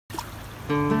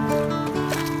Good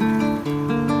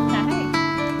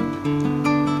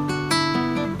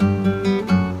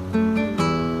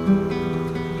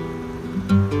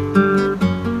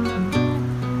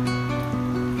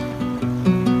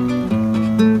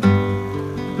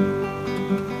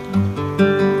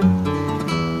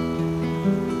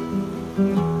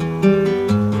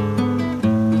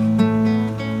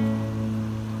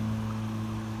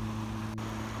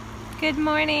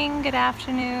morning, good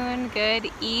afternoon,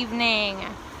 good evening.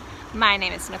 My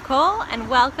name is Nicole and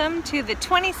welcome to the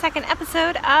 22nd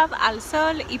episode of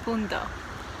Sol y Punto.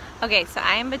 Okay, so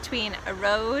I am between a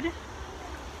road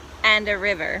and a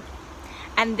river.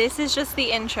 And this is just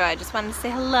the intro. I just wanted to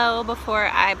say hello before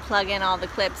I plug in all the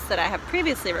clips that I have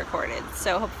previously recorded.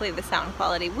 So hopefully the sound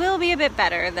quality will be a bit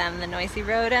better than the noisy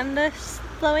road and the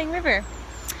flowing river.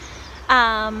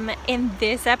 In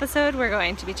this episode, we're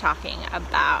going to be talking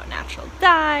about natural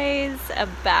dyes,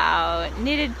 about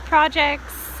knitted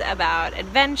projects, about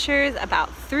adventures,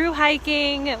 about through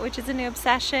hiking, which is a new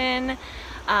obsession,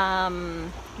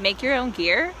 make your own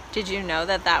gear. Did you know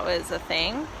that that was a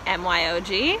thing?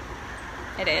 MYOG?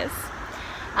 It is.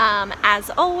 As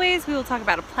always, we will talk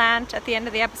about a plant at the end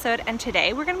of the episode, and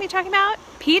today we're going to be talking about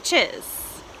peaches,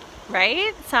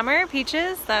 right? Summer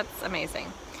peaches, that's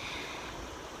amazing.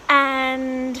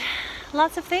 And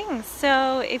lots of things.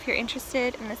 So if you're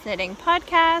interested in this knitting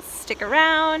podcast, stick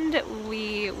around.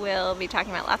 We will be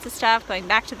talking about lots of stuff, going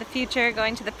back to the future,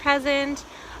 going to the present.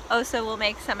 Also, we'll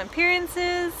make some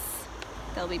appearances.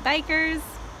 There'll be bikers.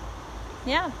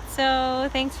 Yeah, so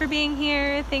thanks for being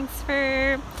here. Thanks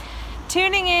for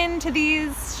tuning in to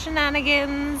these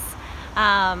shenanigans.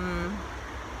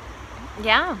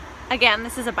 Yeah. Again,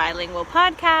 this is a bilingual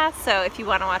podcast, so if you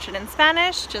want to watch it in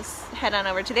Spanish, just head on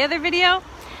over to the other video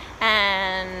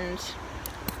and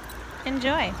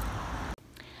enjoy.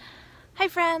 Hi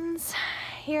friends,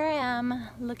 here I am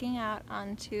looking out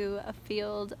onto a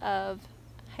field of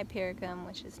hypericum,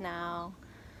 which is now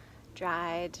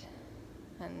dried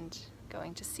and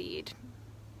going to seed,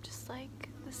 just like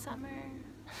the summer.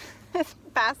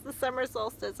 Past the summer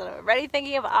solstice and I'm already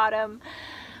thinking of autumn.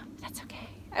 That's okay.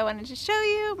 I wanted to show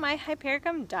you my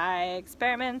hypericum dye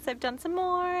experiments. I've done some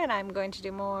more and I'm going to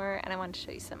do more, and I want to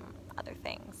show you some other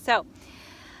things. So,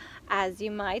 as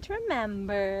you might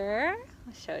remember,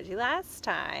 I showed you last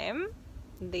time,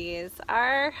 these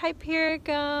are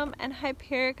hypericum and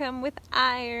hypericum with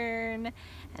iron.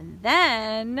 And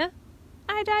then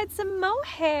I dyed some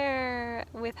mohair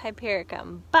with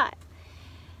hypericum. But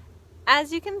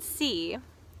as you can see,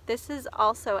 this is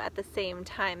also at the same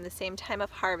time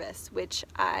of harvest, which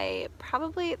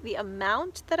the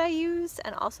amount that I used,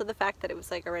 and also the fact that it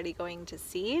was like already going to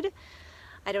seed.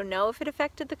 I don't know if it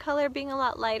affected the color being a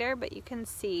lot lighter, but you can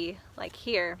see, like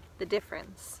here, the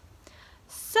difference.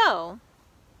 So,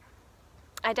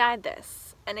 I dyed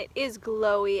this, and it is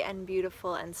glowy and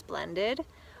beautiful and splendid.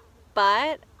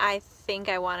 But I think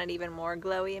I want it even more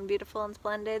glowy and beautiful and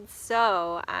splendid,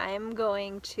 so I'm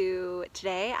going to,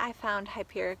 today I found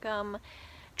hypericum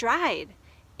dried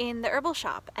in the herbal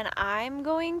shop, and I've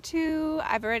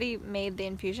already made the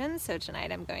infusion, so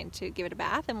tonight I'm going to give it a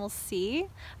bath and we'll see.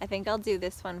 I think I'll do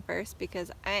this one first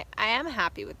because I am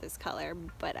happy with this color,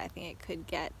 but I think it could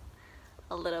get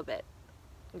a little bit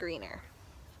greener.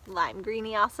 Lime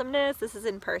greeny awesomeness. This is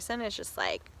in person, it's just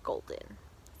like golden.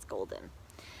 It's golden.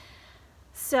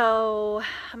 So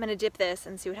I'm going to dip this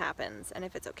and see what happens, and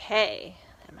if it's okay,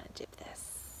 I'm going to dip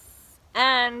this.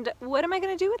 And what am I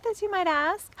going to do with this, you might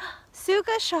ask?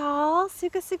 Suka shawl,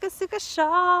 suka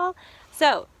shawl.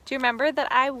 So, do you remember that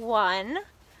I won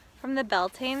from the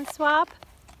Beltane swap?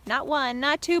 Not one,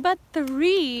 not two, but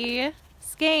 3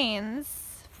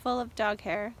 skeins full of dog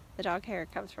hair. The dog hair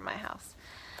comes from my house.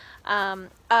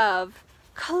 Of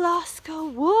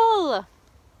Kolosko wool.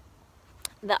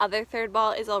 The other third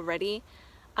ball is already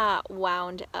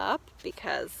wound up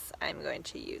because I'm going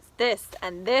to use this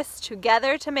and this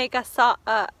together to make a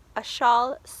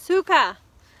shawl suka.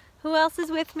 Who else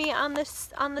is with me on the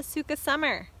suka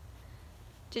summer?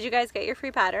 Did you guys get your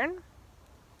free pattern?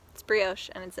 It's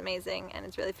brioche and it's amazing and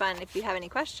it's really fun if you have any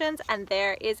questions. And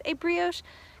there is a brioche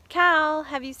cowl.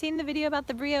 Have you seen the video about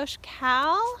the brioche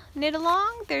cowl? Knit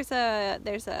along. There's a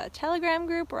Telegram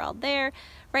group. We're all there.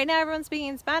 Right now everyone's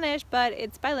speaking Spanish, but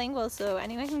it's bilingual, so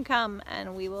anyone can come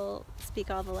and we will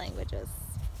speak all the languages.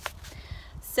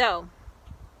 So,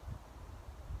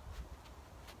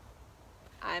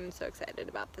 I'm so excited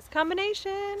about this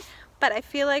combination, but I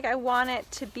feel like I want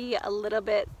it to be a little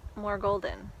bit more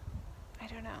golden. I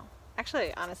don't know.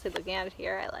 Actually, honestly, looking at it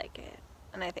here, I like it.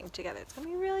 And I think together it's gonna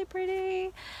be really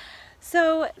pretty.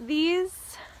 So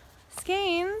these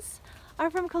skeins are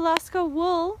from Kolosko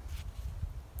wool.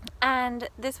 And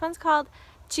this one's called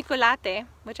chocolate,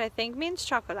 which I think means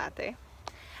chocolate.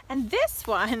 And this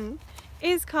one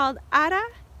is called ara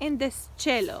in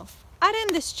descielo. Ara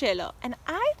in descielo. And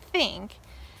I think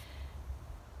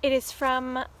it is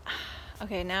from,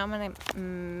 okay, now I'm gonna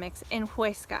mix in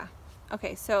Huesca.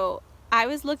 Okay, so I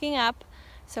was looking up,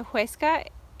 so Huesca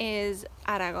is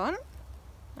Aragon.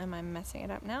 Am I messing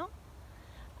it up now?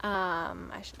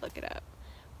 I should look it up.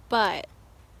 But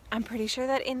I'm pretty sure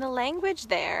that in the language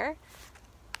there,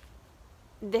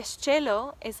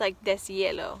 deshielo is like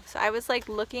deshielo. So I was like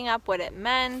looking up what it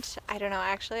meant. I don't know,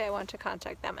 actually I want to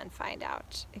contact them and find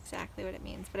out exactly what it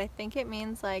means. But I think it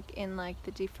means like in like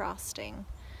the defrosting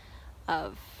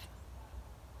of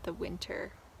the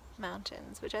winter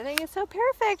mountains, which I think is so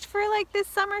perfect for like this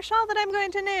summer shawl that I'm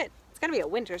going to knit. It's gonna be a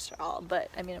winter shawl, but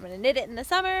I mean I'm gonna knit it in the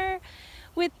summer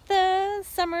with the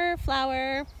summer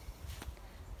flower,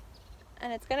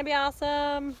 and it's gonna be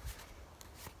awesome.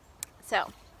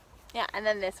 So yeah, and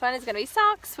then this one is gonna be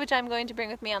socks, which I'm going to bring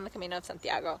with me on the Camino of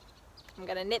Santiago. I'm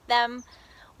gonna knit them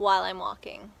while I'm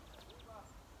walking. Isn't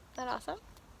that awesome?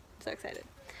 I'm so excited.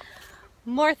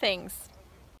 More things.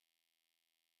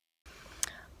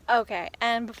 Okay,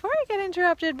 and before I get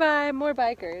interrupted by more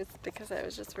bikers, because I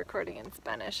was just recording in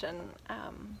Spanish, and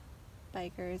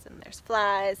bikers and there's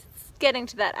flies, it's getting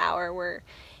to that hour where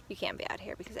you can't be out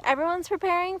here because everyone's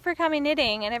preparing for coming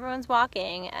knitting and everyone's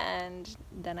walking, and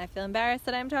then I feel embarrassed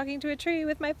that I'm talking to a tree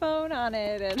with my phone on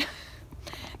it and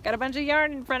got a bunch of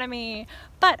yarn in front of me.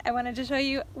 But I wanted to show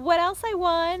you what else I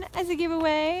won as a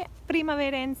giveaway.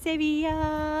 Primavera en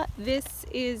Sevilla. This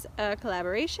is a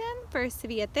collaboration for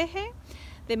Sevilla Teje,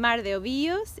 de Mar de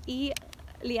Ovillos y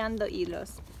Liando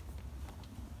Hilos.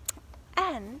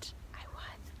 And I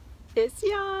won this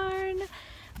yarn,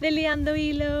 de Liando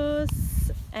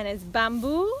Hilos, and it's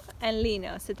bamboo and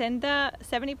lino,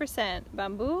 70%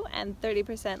 bamboo and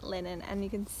 30% linen. And you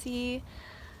can see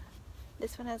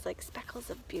this one has like speckles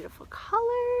of beautiful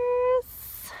colors,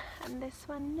 and this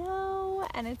one no.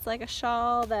 And it's like a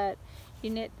shawl that you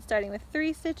knit starting with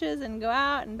 3 stitches and go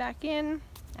out and back in,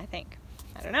 I think.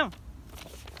 I don't know.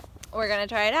 We're gonna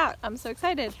try it out. I'm so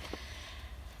excited.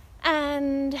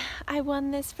 And I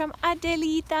won this from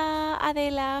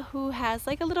Adela, who has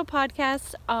like a little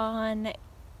podcast on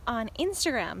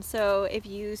Instagram. So if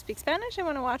you speak Spanish and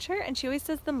want to watch her, and she always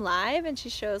does them live, and she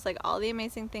shows like all the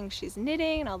amazing things she's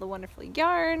knitting and all the wonderful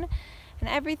yarn and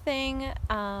everything.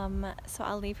 So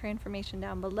I'll leave her information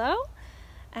down below.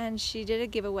 And she did a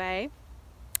giveaway,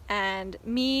 and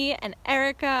me and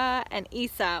Erica and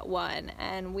Isa won,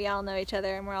 and we all know each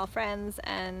other and we're all friends.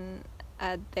 And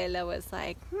Adela was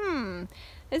like,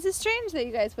 this is strange that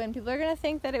you guys win. People are gonna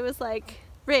think that it was like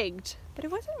rigged, but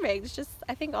it wasn't rigged. It's just,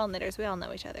 I think all knitters, we all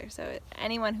know each other, so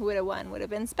anyone who would have won would have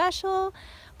been special.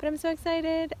 But I'm so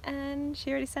excited, and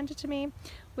she already sent it to me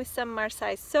with some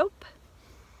Marseille soap,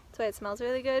 so it smells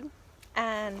really good.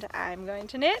 And I'm going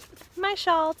to knit my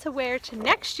shawl to wear to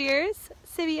next year's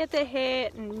Sevilla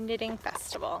Teje Knitting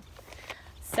Festival.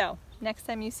 So next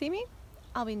time you see me,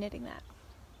 I'll be knitting that.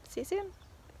 See you soon.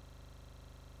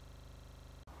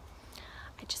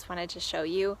 I just wanted to show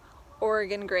you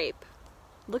Oregon grape.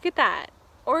 Look at that,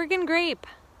 Oregon grape.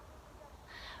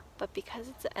 But because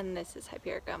it's, and this is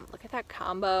Hypericum, look at that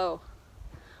combo.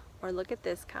 Or look at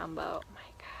this combo. Oh my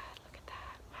God, look at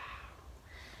that, wow.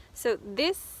 So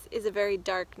this is a very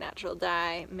dark natural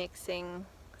dye, mixing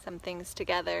some things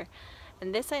together.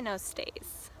 And this I know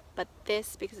stays, but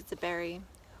this, because it's a berry,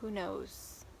 who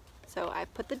knows? So I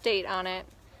put the date on it.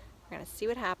 We're gonna see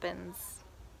what happens.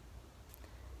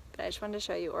 But I just wanted to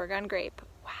show you Oregon grape.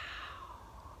 Wow.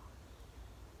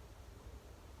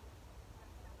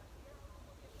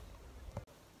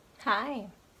 Hi.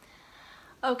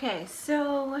 Okay,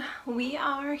 so we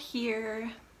are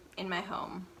here in my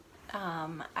home.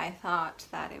 I thought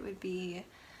that it would be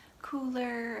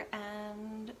cooler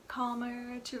and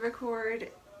calmer to record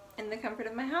in the comfort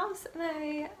of my house, and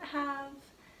I have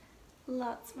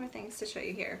lots more things to show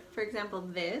you here. For example,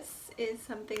 this is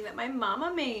something that my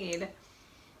mama made.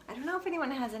 I don't know if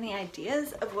anyone has any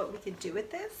ideas of what we could do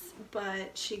with this,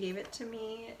 but she gave it to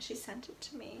me, she sent it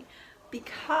to me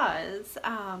because,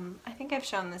 I think I've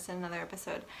shown this in another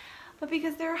episode, but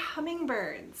because they're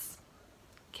hummingbirds.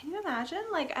 Can you imagine?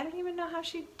 Like, I don't even know how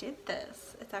she did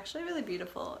this. It's actually really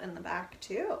beautiful in the back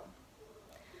too.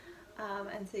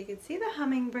 And so you can see the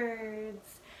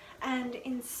hummingbirds. And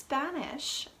in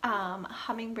Spanish,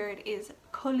 hummingbird is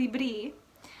colibri.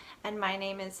 And my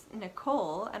name is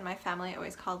Nicole, and my family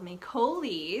always called me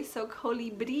Coley, so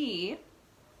colibri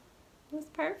was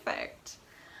perfect.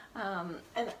 And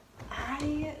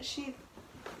she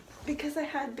because I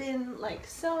had been like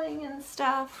sewing and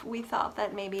stuff, we thought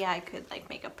that maybe I could like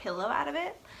make a pillow out of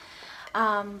it.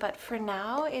 But for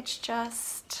now, it's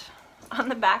just on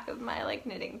the back of my like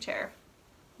knitting chair,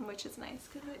 which is nice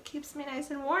because it keeps me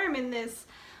nice and warm in this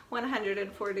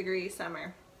 104-degree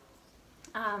summer.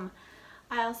 I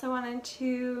also wanted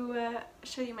to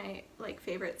show you my like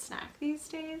favorite snack these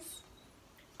days.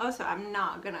 Also, I'm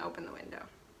not gonna open the window.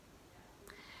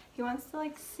 He wants to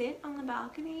like sit on the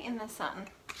balcony in the sun.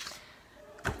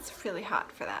 It's really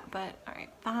hot for that, but alright,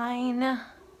 fine.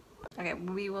 Okay,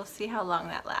 we will see how long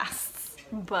that lasts,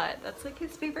 but that's like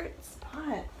his favorite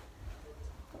spot.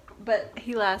 But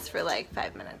he lasts for like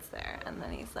 5 minutes there, and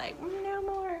then he's like, no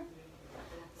more.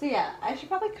 So yeah, I should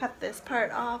probably cut this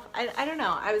part off. I don't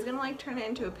know, I was gonna like turn it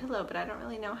into a pillow, but I don't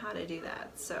really know how to do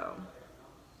that, so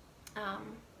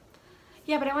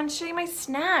yeah, but I wanted to show you my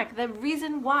snack. The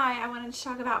reason why I wanted to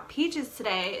talk about peaches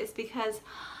today is because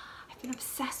I've been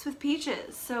obsessed with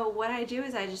peaches. So what I do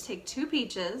is I just take 2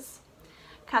 peaches,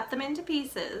 cut them into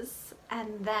pieces,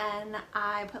 and then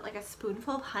I put like a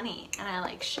spoonful of honey and I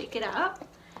like shake it up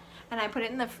and I put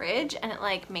it in the fridge, and it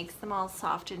like makes them all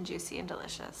soft and juicy and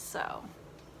delicious. So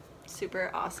super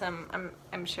awesome.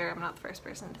 I'm sure I'm not the first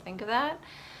person to think of that,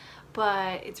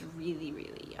 but it's really,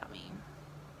 really yummy.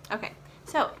 Okay.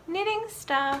 So, knitting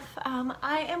stuff.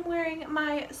 I am wearing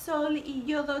my Sol y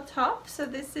Punto top. So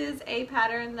this is a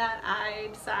pattern that I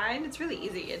designed. It's really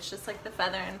easy. It's just like the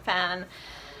feather and fan.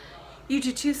 You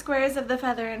do 2 squares of the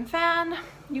feather and fan.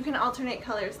 You can alternate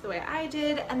colors the way I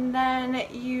did, and then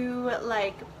you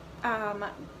like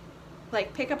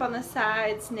pick up on the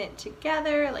sides, knit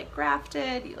together, like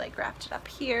grafted. You like graft it up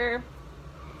here.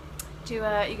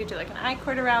 You could do like an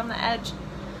I-cord around the edge.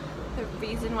 The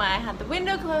reason why I had the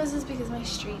window closed is because my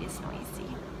street is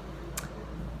noisy.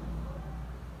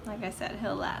 Like I said,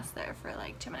 he'll last there for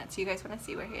like 2 minutes. You guys want to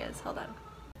see where he is? Hold on.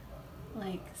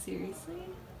 Like, seriously?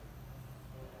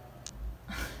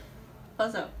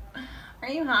 Also, are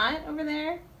you hot over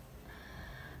there?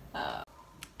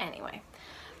 Anyway,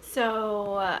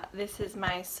 so this is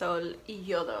my Sol y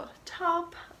Punto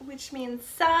top, which means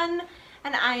sun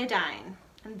and iodine.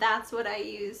 And that's what I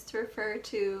use to refer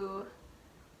to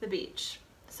the beach.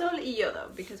 Sol y Punto,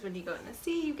 because when you go in the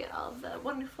sea, you get all of the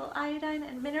wonderful iodine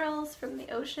and minerals from the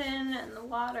ocean and the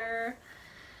water.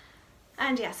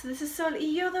 And yeah, so this is Sol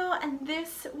y Punto, and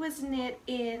this was knit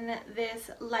in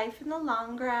this Life in the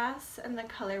Long Grass, and the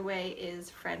colorway is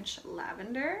French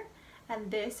Lavender. And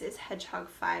this is Hedgehog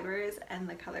Fibers, and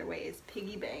the colorway is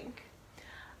Piggy Bank.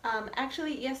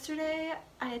 Actually, yesterday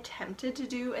I attempted to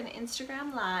do an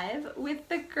Instagram live with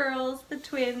the girls, the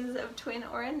twins of Twin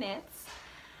Aura Knits,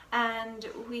 and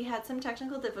we had some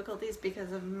technical difficulties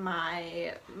because of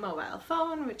my mobile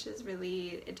phone, which is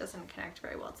really, it doesn't connect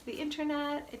very well to the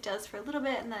internet. It does for a little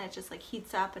bit, and then it just like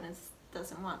heats up and it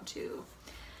doesn't want to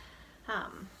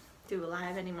do a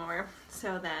live anymore.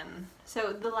 So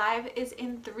the live is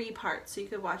in 3 parts, so you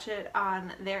could watch it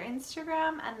on their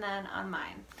Instagram and then on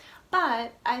mine.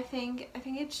 But I think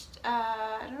it's,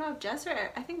 I don't know if Jess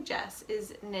or, I think Jess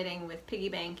is knitting with Piggy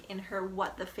Bank in her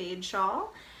What the Fade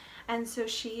shawl. And so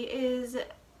she is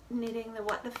knitting the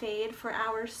What the Fade for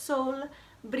our Sol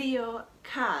Brio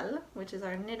Cal, which is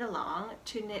our knit along,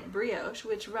 to knit brioche,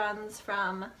 which runs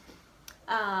from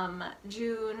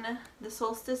June, the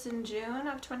solstice in June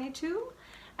of 22,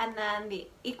 and then the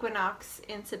equinox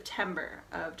in September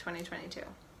of 2022.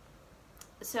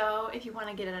 So if you want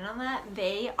to get in on that,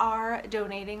 they are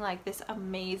donating like this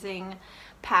amazing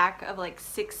pack of like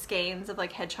 6 skeins of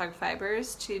like hedgehog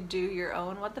fibers to do your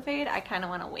own What the Fade. I kind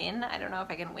of want to win. I don't know if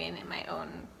I can win in my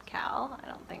own cal. I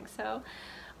don't think so.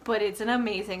 But it's an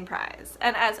amazing prize.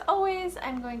 And as always,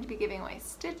 I'm going to be giving away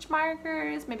stitch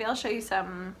markers. Maybe I'll show you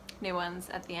some new ones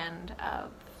at the end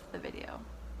of the video.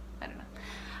 I don't know.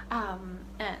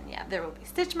 And yeah, there will be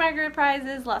stitch marker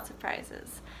prizes, lots of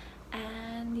prizes.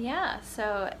 And yeah,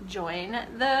 so join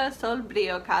the Sol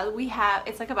Brio Cal.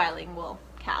 It's like a bilingual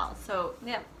cal. So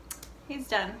yeah, he's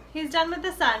done. He's done with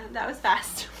the sun. That was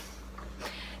fast.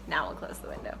 Now we'll close the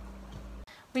window.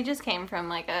 We just came from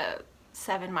like a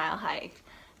 7-mile hike.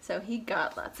 So he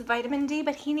got lots of vitamin D,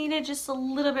 but he needed just a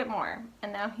little bit more.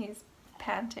 And now he's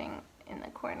panting in the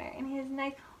corner, and he has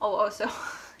nice, oh, also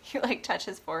you like touch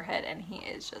his forehead and he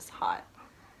is just hot.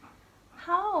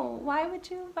 How? Why would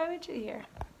you here?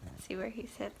 See where he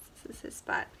sits. This is his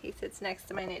spot. He sits next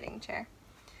to my knitting chair.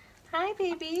 Hi,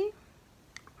 baby.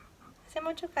 Hace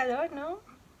mucho calor, no?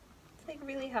 It's like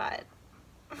really hot.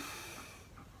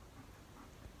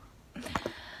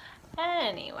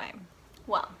 Anyway,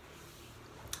 well,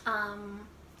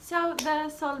 so the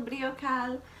Sol Brio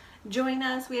Cal join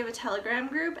us. We have a Telegram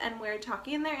group and we're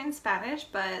talking in there in Spanish,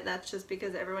 but that's just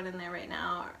because everyone in there right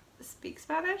now speaks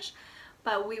Spanish.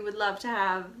 But we would love to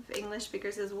have English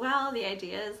speakers as well. The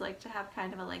idea is like to have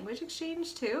kind of a language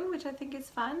exchange too, which I think is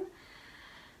fun.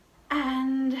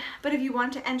 But if you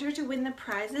want to enter to win the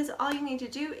prizes, all you need to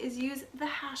do is use the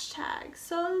hashtag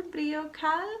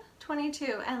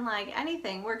SolBriocal22, and like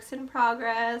anything, works in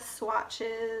progress,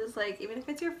 swatches, like even if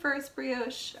it's your first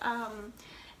brioche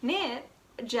knit.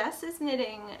 Jess is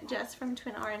knitting, Jess from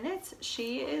Twin Aura Knits,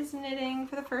 she is knitting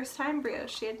for the first time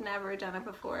brioche. She had never done it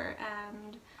before,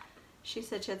 and she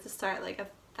said she had to start like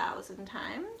 1,000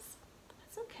 times.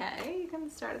 That's okay, you can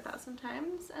start 1,000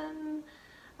 times and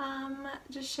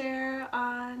just share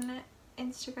on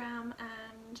Instagram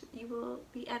and you will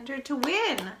be entered to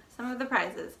win some of the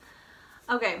prizes.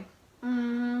 Okay,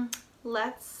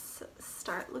 let's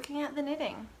start looking at the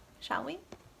knitting, shall we?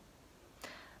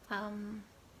 I'm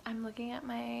looking at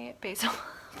my basil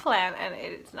plant and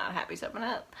it's not happy, so I'm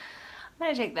gonna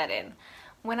take that in.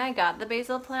 When I got the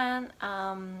basil plant,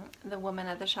 the woman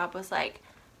at the shop was like,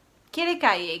 "Quiere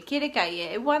calle,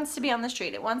 it wants to be on the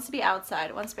street, it wants to be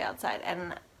outside, it wants to be outside,"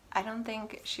 and I don't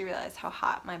think she realized how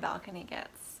hot my balcony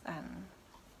gets, and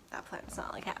that plant's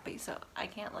not like happy, so I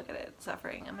can't look at it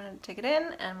suffering. I'm gonna take it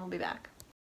in and we'll be back.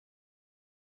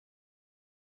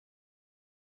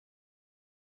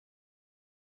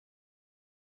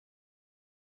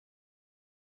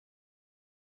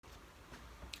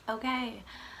 Okay,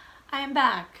 I am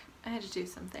back. I had to do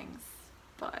some things,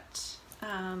 but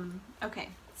okay,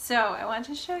 so I want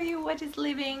to show you what is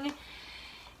living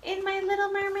in my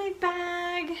Little Mermaid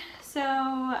bag. So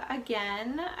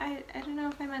again, I don't know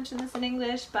if I mentioned this in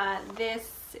English, but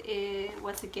this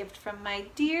was a gift from my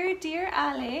dear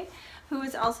Ale, who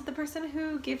is also the person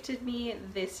who gifted me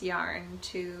this yarn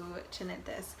to knit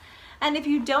this. And if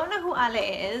you don't know who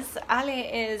Ale is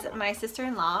my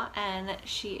sister-in-law, and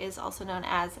she is also known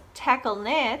as Teckle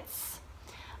Knits.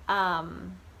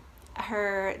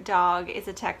 Her dog is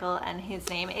a Teckle and his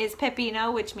name is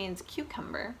Pepino, which means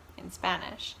cucumber in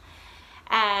Spanish.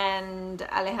 And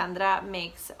Alejandra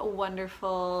makes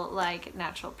wonderful like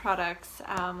natural products.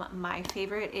 My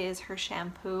favorite is her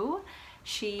shampoo.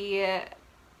 She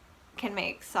can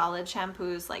make solid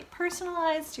shampoos like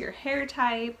personalized to your hair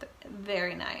type.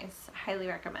 Very nice, highly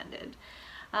recommended.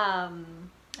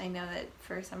 I know that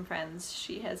for some friends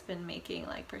she has been making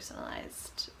like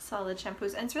personalized solid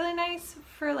shampoos, and it's really nice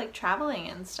for like traveling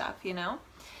and stuff, you know.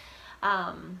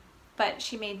 But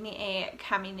she made me a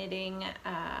cami knitting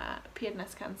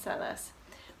piernas cansadas,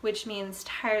 which means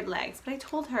tired legs. But I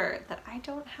told her that I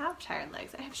don't have tired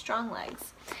legs, I have strong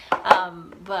legs.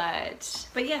 But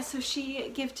yeah, so she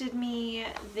gifted me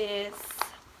this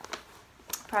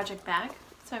project bag.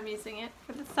 So I'm using it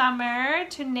for the summer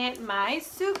to knit my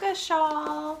Suka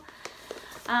shawl.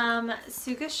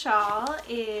 Suka shawl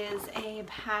is a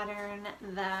pattern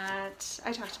that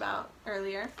I talked about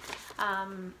earlier.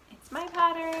 It's my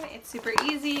pattern, it's super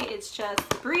easy, it's just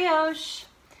brioche,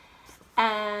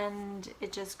 and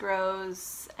it just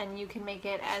grows, and you can make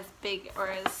it as big or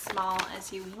as small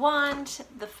as you want.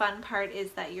 The fun part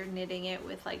is that you're knitting it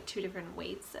with like 2 different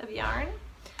weights of yarn.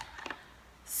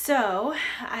 So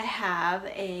I have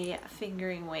a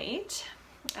fingering weight,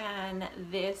 and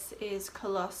this is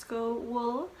Colosco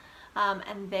wool,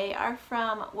 and they are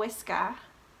from Huesca,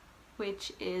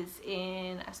 which is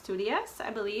in Asturias,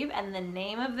 I believe, and the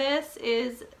name of this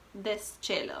is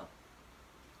Deshielo,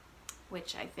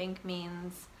 which I think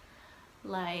means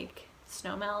like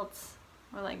snow melts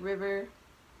or like river.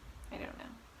 I don't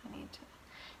know, I need to,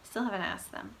 still haven't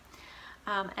asked them.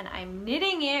 And I'm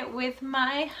knitting it with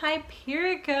my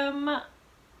Hypericum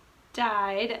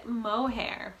dyed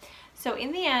mohair. So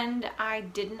in the end, I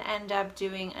didn't end up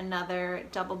doing another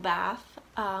double bath.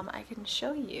 I can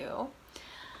show you.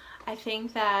 I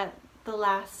think that the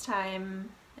last time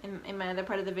in my other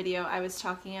part of the video, I was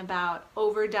talking about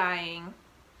over dyeing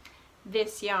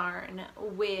this yarn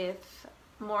with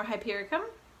more Hypericum,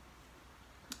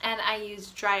 and I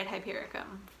used dried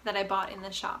Hypericum that I bought in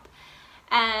the shop.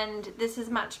 And this is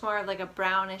much more of like a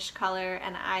brownish color,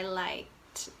 and I liked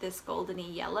this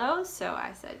goldeny yellow, so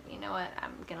I said, you know what,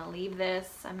 I'm gonna leave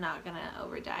this. I'm not gonna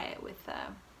over dye it with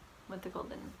the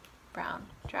golden brown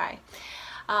dry.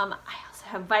 I also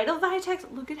have Vital Vitex.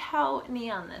 Look at how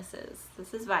neon this is.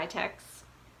 This is Vitex,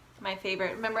 my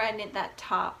favorite. Remember I knit that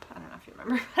top, I don't know if you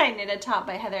remember, but I knit a top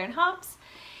by Heather and Hops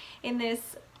in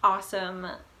this awesome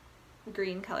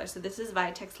green color. So this is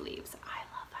Vitex Leaves. I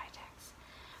love Vitex.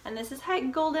 And this is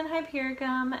golden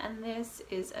Hypericum, and this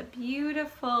is a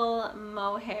beautiful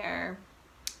mohair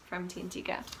from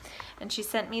Tintika. And she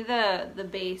sent me the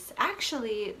base.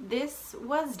 Actually, this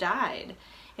was dyed.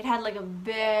 It had like a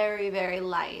very, very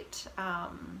light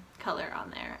color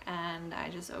on there, and I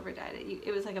just over-dyed it.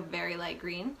 It was like a very light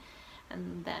green,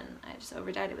 and then I just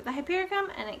over-dyed it with the Hypericum,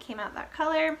 and it came out that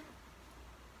color.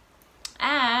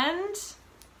 And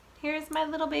here's my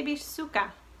little baby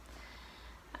Suka.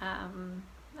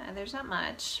 There's not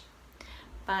much,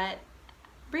 but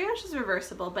brioche is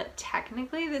reversible, but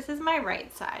technically this is my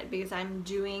right side because I'm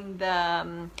doing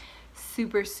the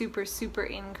super, super, super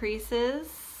increases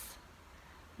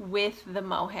with the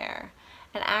mohair.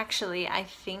 And actually, I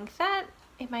think that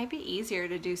it might be easier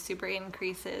to do super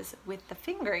increases with the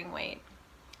fingering weight.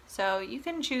 So you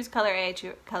can choose color A,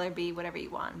 color B, whatever you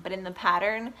want. But in the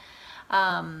pattern,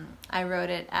 I wrote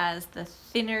it as the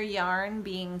thinner yarn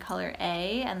being color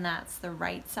A, and that's the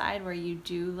right side where you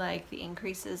do like the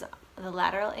increases, the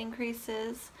lateral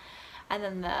increases, and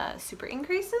then the super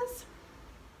increases.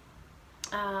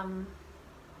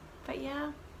 But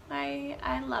yeah,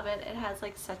 I love it. It has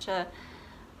like such a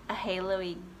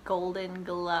halo-y golden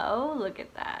glow. Look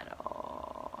at that.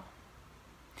 Oh.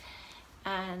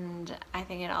 And I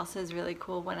think it also is really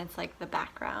cool when it's like the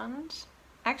background.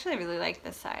 Actually, I really like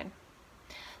this side.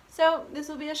 So this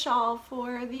will be a shawl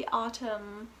for the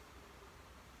autumn.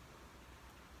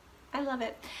 I love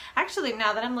it. Actually,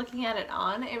 now that I'm looking at it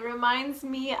on, it reminds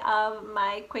me of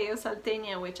my Cuello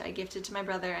Salteña, which I gifted to my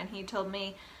brother, and he told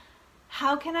me,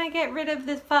 how can I get rid of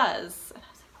the fuzz? And I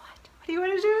was like, what? What do you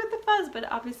want to do with the fuzz?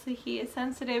 But obviously he is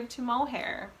sensitive to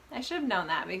mohair. I should have known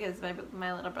that because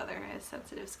my little brother has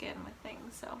sensitive skin with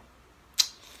things, so.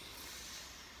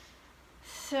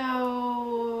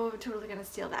 So, totally gonna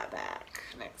steal that back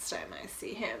next time I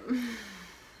see him.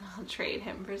 I'll trade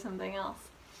him for something else.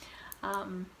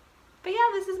 But yeah,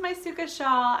 this is my Suka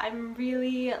shawl. I'm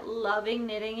really loving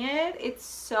knitting it. It's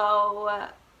so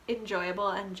enjoyable,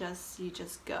 and you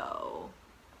just go.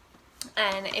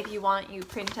 And if you want, you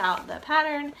print out the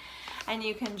pattern and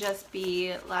you can just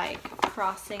be like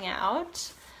crossing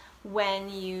out when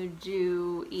you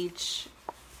do each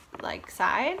like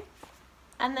side.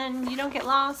 And then you don't get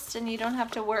lost and you don't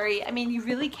have to worry. I mean, you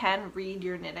really can read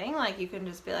your knitting. Like you can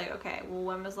just be like, okay, well,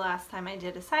 when was the last time I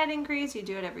did a side increase? You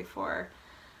do it every four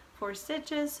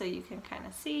stitches, so you can kind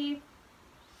of see.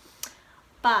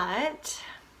 But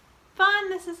fun,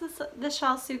 this is the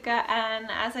shawl Suka, and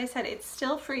as I said, it's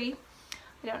still free.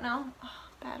 I don't know,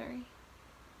 battery.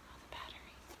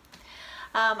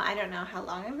 I don't know how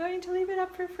long I'm going to leave it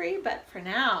up for free, but for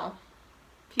now,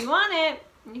 if you want it,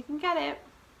 you can get it.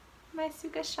 My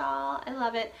Suka shawl, I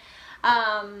love it.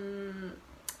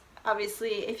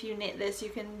 Obviously, if you knit this, you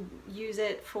can use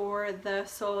it for the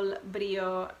Sol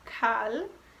Brio Cal,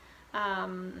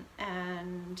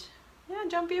 and yeah,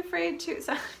 don't be afraid to.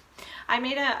 So, I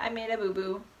made a boo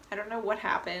boo. I don't know what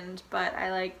happened, but I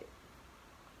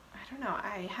don't know.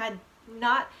 I had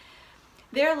not.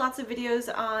 There are lots of videos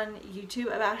on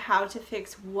YouTube about how to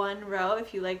fix one row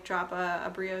if you like drop a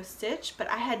brio stitch, but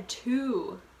I had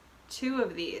two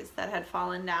of these that had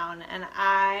fallen down and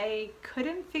I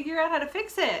couldn't figure out how to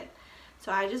fix it.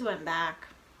 So I just went back.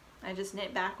 I just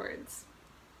knit backwards.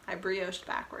 I brioched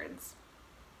backwards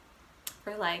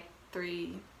for like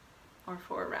 3 or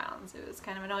 4 rounds. It was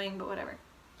kind of annoying, but whatever.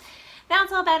 Now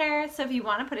it's all better. So if you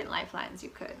want to put in lifelines, you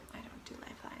could. I don't do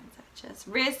lifelines. I just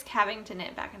risk having to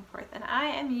knit back and forth. And I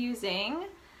am using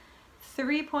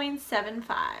 3.75.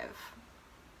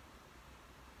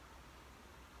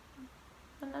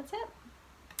 And that's it.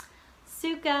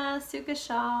 Suka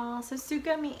shawl. So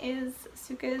Suka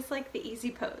is like the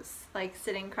easy pose, like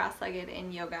sitting cross-legged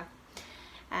in yoga.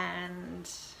 And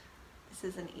this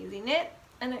is an easy knit,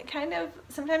 and it kind of,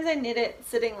 sometimes I knit it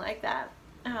sitting like that,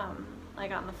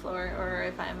 like on the floor, or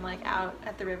if I'm like out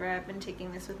at the river. I've been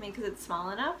taking this with me because it's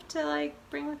small enough to like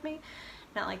bring with me,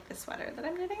 not like the sweater that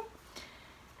I'm knitting.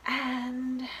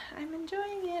 And I'm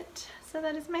enjoying it. So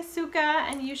that is my Suka,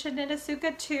 and you should knit a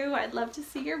Suka too. I'd love to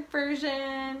see your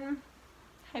version.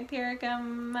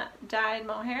 Hypericum dyed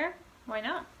mohair, why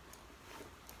not?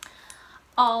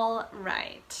 All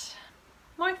right,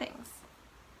 more things.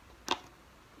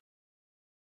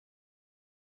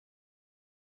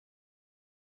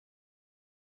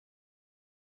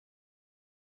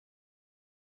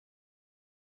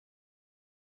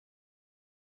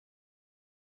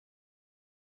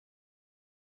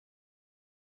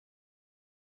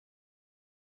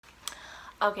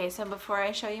 Okay, so before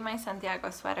I show you my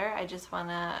Santiago sweater, I just want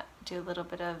to do a little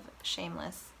bit of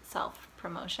shameless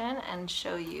self-promotion and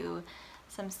show you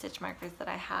some stitch markers that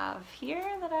I have here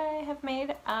that I have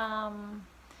made.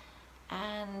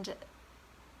 And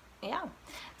yeah.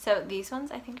 So these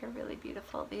ones I think are really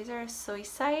beautiful. These are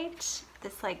soysite,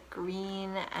 this like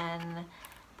green and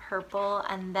purple,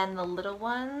 and then the little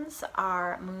ones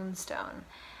are moonstone,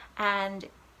 and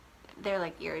they're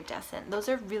like iridescent. Those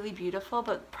are really beautiful,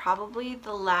 but probably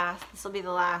this will be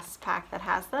the last pack that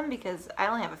has them, because I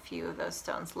only have a few of those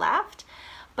stones left.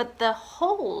 But the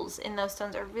holes in those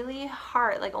stones are really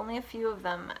hard, like only a few of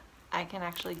them I can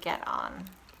actually get on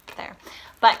there.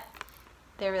 But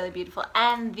they're really beautiful.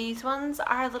 And these ones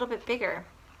are a little bit bigger,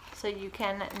 so you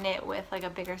can knit with like a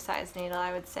bigger size needle.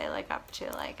 I would say like up to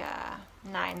like a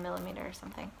 9mm or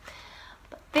something.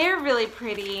 But they're really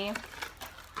pretty.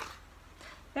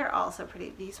 They're also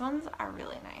pretty. These ones are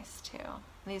really nice too.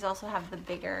 These also have the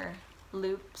bigger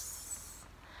loops,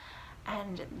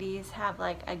 and these have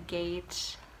like a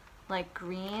gate like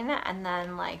green, and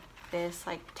then like this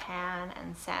like tan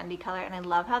and sandy color. And I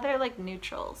love how they're like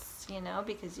neutrals, you know,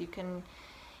 because you can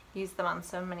use them on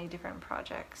so many different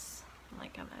projects.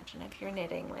 Like imagine if you're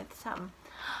knitting with some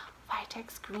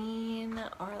Vitex green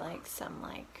or like some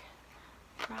like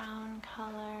brown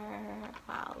color.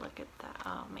 Wow, look at that.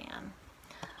 Oh man.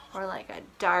 Or like a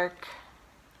dark,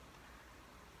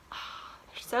 oh,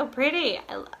 they're so pretty.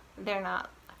 They're not,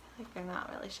 I feel like they're not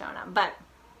really showing up, but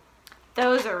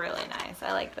those are really nice.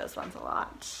 I like those ones a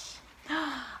lot.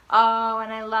 Oh,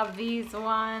 and I love these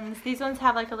ones. These ones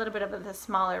have like a little bit of a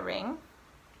smaller ring,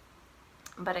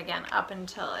 but again, up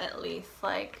until at least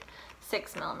like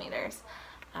 6mm,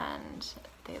 and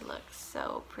they look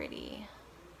so pretty.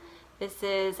 This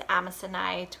is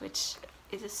amazonite, which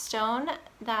is a stone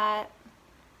that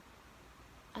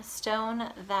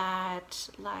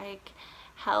like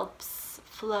helps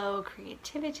flow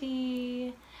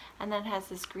creativity, and then has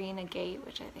this green agate,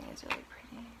 which I think is really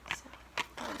pretty. So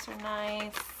those are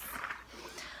nice.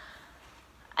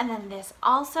 And then this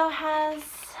also has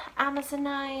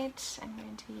amazonite. I'm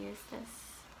going to use this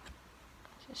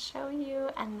to show you.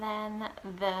 And then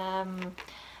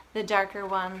the darker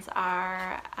ones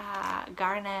are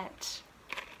garnet.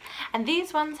 And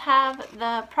these ones have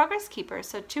the progress keepers,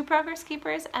 so 2 progress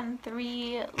keepers and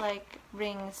 3 like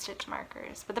ring stitch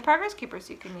markers. But the progress keepers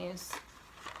you can use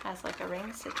as like a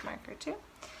ring stitch marker too.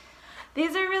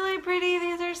 These are really pretty.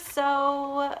 These are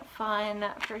so fun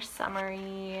for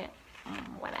summery,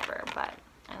 whenever, but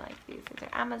I like these. These are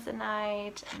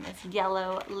amazonite and this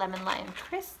yellow lemon lime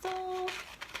crystal.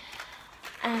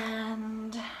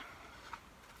 And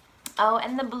oh,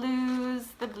 and the blues.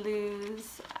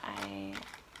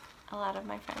 A lot of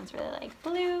my friends really like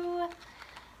blue,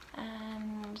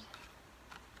 and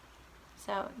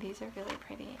so these are really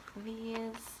pretty.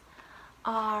 These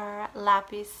are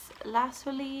lapis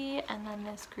lazuli, and then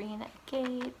this green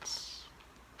agate.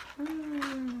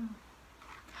 And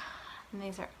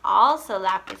these are also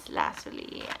lapis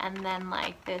lazuli, and then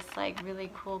like this like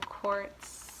really cool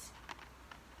quartz.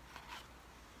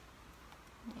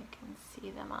 You can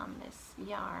see them on this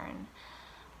yarn.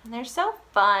 And they're so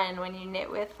fun when you knit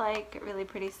with like really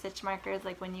pretty stitch markers,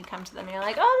 like when you come to them and you're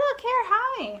like, oh look here,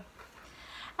 hi.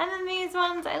 And then these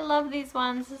ones, I love these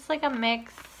ones. It's like a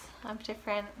mix of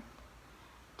different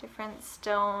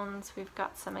stones. We've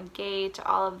got some agate.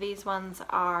 All of these ones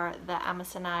are the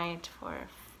amazonite for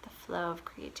the flow of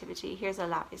creativity. Here's a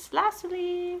lapis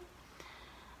lazuli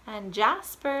and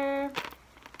jasper.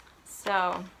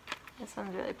 So this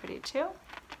one's really pretty too.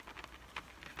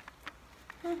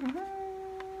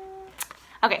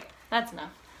 Okay, that's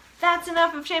enough. That's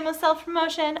enough of shameless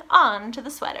self-promotion. On to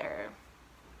the sweater.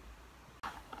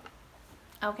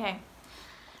 Okay,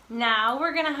 now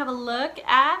we're gonna have a look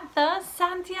at the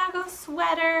Santiago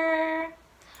sweater.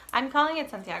 I'm calling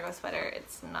it Santiago sweater.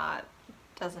 It's not,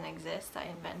 doesn't exist. I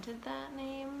invented that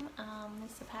name.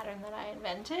 It's a pattern that I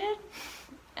invented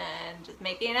and just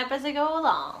making it up as I go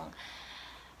along.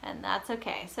 And that's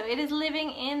okay. So it is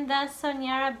living in the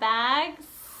Soñara bags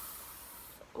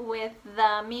with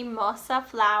the mimosa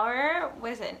flower.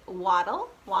 What is it? Wattle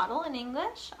in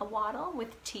English. A wattle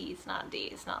with T's, not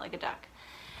D's, not like a duck.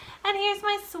 And here's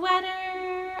my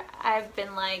sweater. I've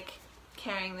been like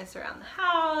carrying this around the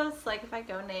house, like if I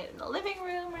go knit in the living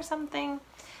room or something.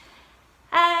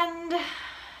 And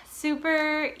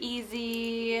super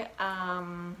easy,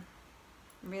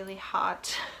 really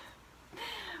hot.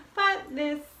 But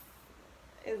this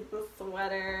is the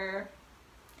sweater.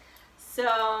 So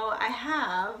I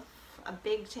have a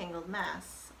big tangled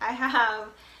mess. I have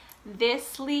this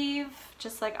sleeve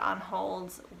just like on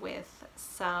hold with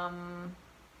some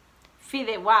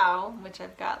fideuau, which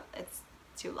I've got, it's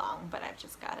too long, but I've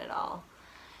just got it all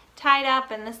tied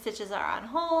up, and the stitches are on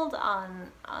hold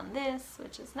on this,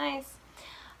 which is nice.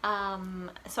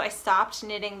 So I stopped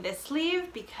knitting this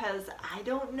sleeve because I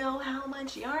don't know how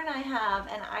much yarn I have,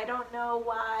 and I don't know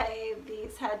why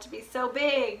these had to be so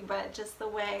big, but just the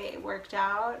way it worked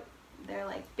out. They're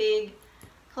like big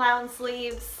clown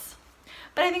sleeves,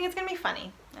 but I think it's gonna be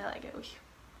funny. I like it.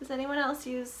 Does anyone else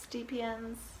use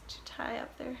DPNs to tie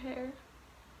up their hair?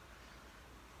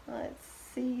 Let's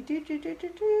see.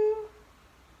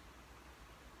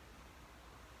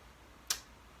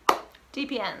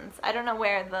 DPNs. I don't know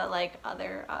where the like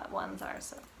other ones are,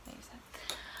 so makes sense.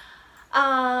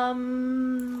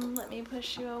 Let me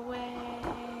push you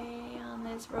away on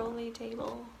this rolly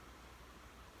table.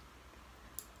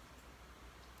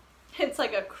 It's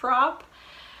like a crop,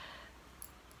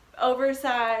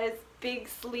 oversized, big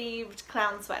sleeved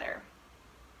clown sweater.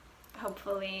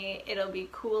 Hopefully it'll be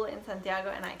cool in Santiago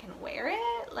and I can wear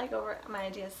it like over, my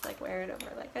idea is to like wear it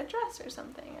over like a dress or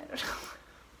something, I don't know.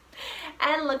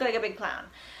 And look like a big clown.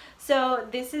 So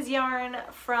this is yarn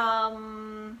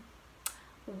from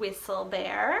Whistle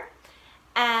Bear,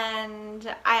 and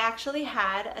I actually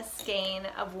had a skein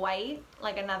of white,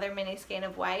 like another mini skein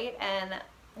of white, and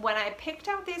when I picked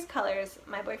out these colors,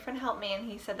 my boyfriend helped me and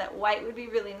he said that white would be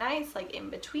really nice like in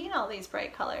between all these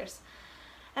bright colors.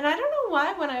 And I don't know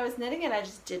why when I was knitting it I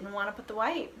just didn't want to put the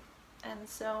white, and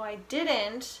so I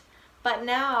didn't. But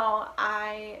now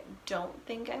I don't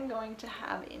think I'm going to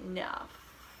have enough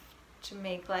to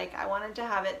make, like, I wanted to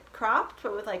have it cropped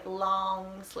but with like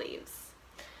long sleeves.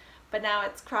 But now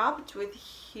it's cropped with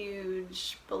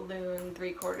huge balloon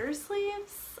 3/4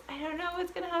 sleeves. I don't know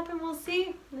what's gonna happen, we'll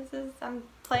see. I'm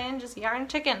playing just yarn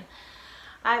chicken.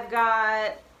 I've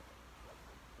got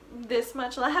this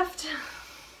much left.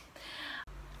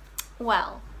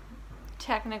 Well,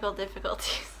 technical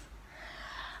difficulties.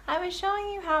 I was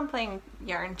showing you how I'm playing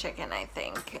yarn chicken, I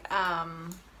think,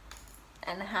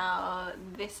 and how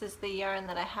this is the yarn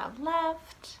that I have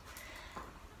left.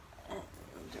 And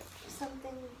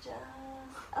something just,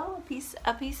 oh,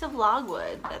 a piece of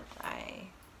logwood that I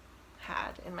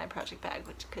had in my project bag,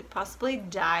 which could possibly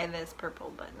dye this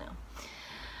purple, but no.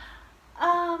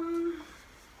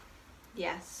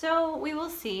 Yeah, so we will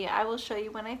see. I will show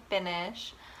you when I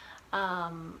finish.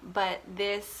 But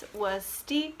this was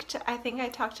steeked. I think I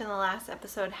talked in the last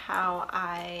episode how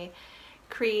I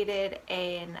created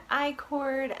an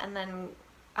I-cord and then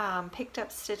picked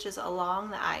up stitches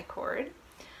along the I-cord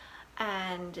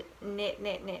and knit.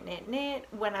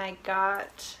 When I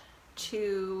got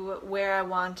to where I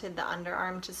wanted the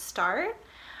underarm to start,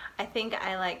 I think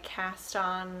I like cast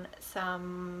on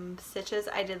some stitches.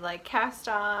 I did like cast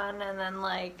on and then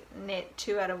like knit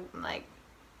two out of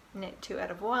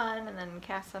one and then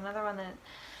cast another one. Then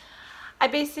I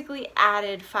basically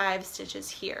added 5 stitches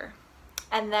here,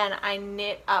 and then I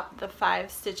knit up the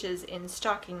 5 stitches in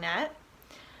stocking net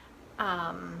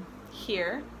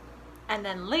here, and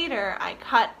then later I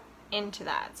cut into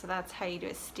that. So that's how you do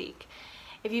a steek.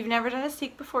 If you've never done a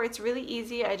steek before, it's really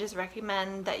easy. I just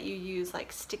recommend that you use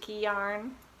like sticky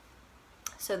yarn.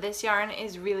 So this yarn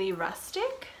is really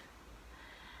rustic,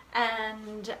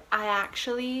 and I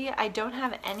don't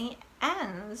have any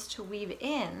ends to weave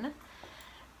in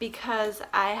because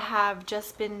I have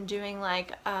just been doing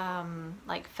like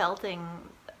felting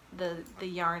the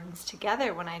yarns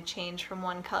together when I change from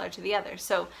one color to the other.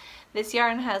 So this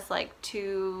yarn has like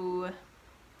 2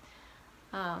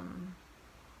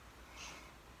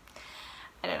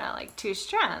 I don't know, like 2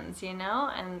 strands, you know,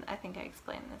 and I think I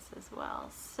explained this as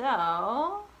well.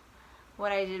 So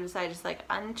what I did was I just like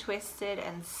untwisted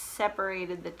and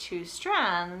separated the 2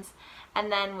 strands,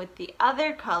 and then with the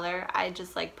other color I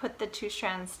just like put the 2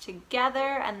 strands together,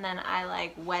 and then I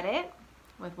like wet it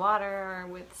with water or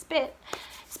with spit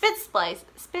splicing,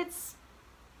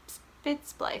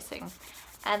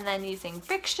 and then using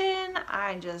friction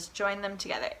I just joined them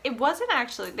together. It wasn't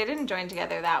actually, they didn't join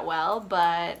together that well,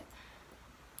 but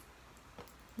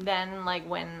then like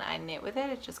when I knit with it,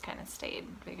 it just kind of stayed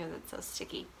because it's so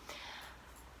sticky.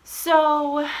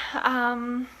 So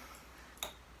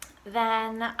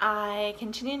then I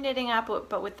continued knitting up,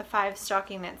 but with the 5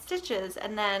 stocking knit stitches,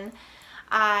 and then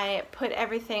I put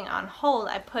everything on hold.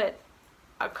 I put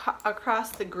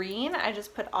across the green, I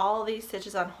just put all these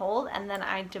stitches on hold, and then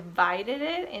I divided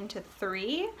it into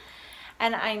 3,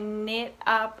 and I knit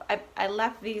up, I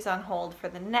left these on hold for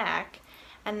the neck,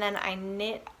 and then I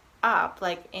knit up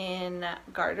like in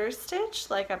garter stitch,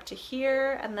 like up to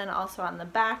here, and then also on the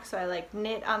back. So I like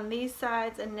knit on these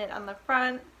sides and knit on the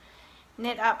front,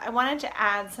 knit up. I wanted to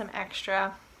add some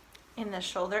extra in the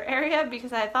shoulder area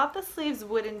because I thought the sleeves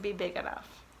wouldn't be big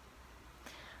enough.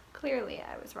 Clearly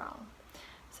I was wrong.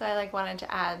 So I like wanted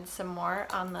to add some more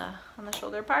on the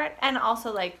shoulder part, and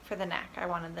also like for the neck, I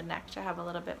wanted the neck to have a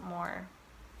little bit more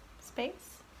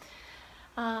space.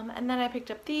 And then I picked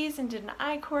up these and did an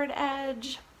I-cord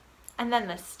edge. And then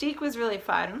the steek was really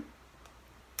fun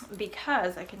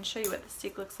because I can show you what the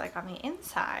steek looks like on the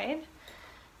inside.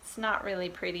 It's not really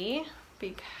pretty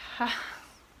because,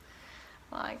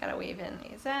 well, I gotta weave in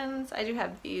these ends. I do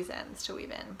have these ends to weave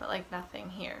in, but like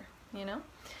nothing here, you know?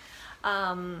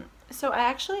 So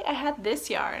I had this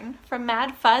yarn from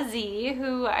Mad Fuzzy,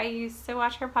 who I used to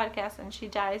watch her podcast, and she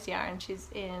dyes yarn. She's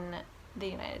in the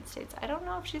United States. I don't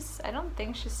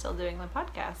think she's still doing the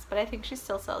podcast, but I think she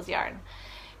still sells yarn.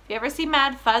 If you ever see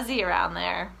Mad Fuzzy around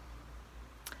there,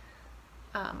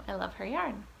 I love her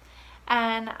yarn.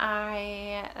 And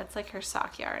that's like her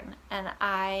sock yarn, and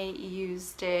I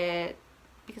used it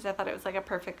because I thought it was like a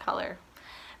perfect color.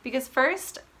 Because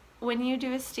first, when you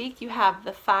do a steek, you have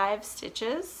the 5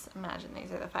 stitches. Imagine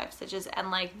these are the 5 stitches, and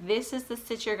like this is the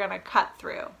stitch you're gonna cut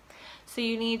through. So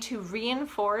you need to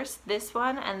reinforce this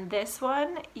one and this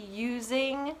one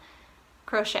using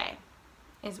crochet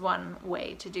is one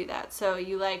way to do that. So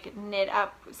you like knit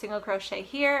up single crochet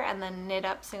here and then knit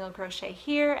up single crochet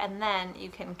here, and then you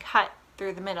can cut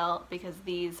through the middle because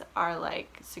these are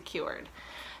like secured.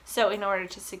 So in order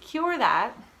to secure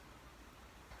that,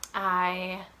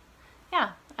 I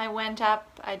went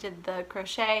up, I did the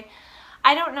crochet.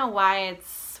 I don't know why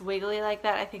it's wiggly like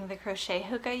that. I think the crochet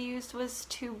hook I used was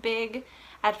too big.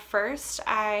 At first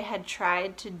I had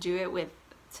tried to do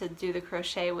the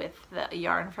crochet with the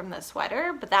yarn from the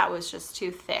sweater, but that was just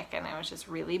too thick and it was just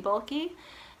really bulky.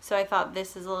 So I thought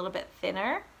this is a little bit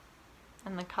thinner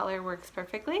and the color works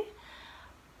perfectly,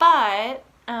 but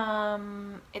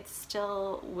it's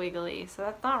still wiggly, so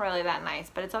that's not really that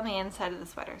nice, but it's on the inside of the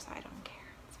sweater, so I don't care,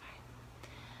 it's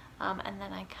fine. And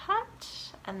then I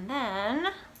cut, and then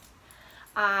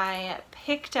I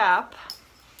picked up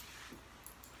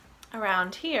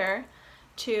around here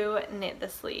to knit the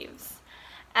sleeves.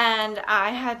 And I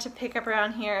had to pick up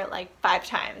around here like 5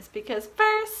 times because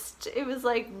first it was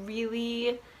like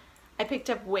really, I picked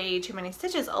up way too many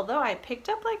stitches, although I picked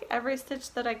up like every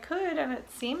stitch that I could and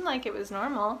it seemed like it was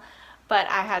normal, but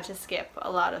I had to skip a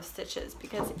lot of stitches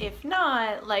because if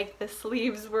not, like the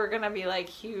sleeves were gonna be like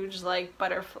huge, like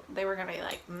butterfly, they were gonna be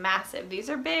like massive. These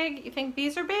are big. You think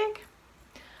these are big?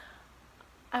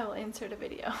 I will insert a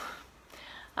video.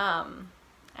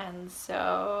 And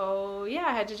so yeah,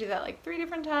 I had to do that like 3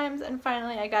 different times, and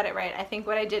finally I got it right. I think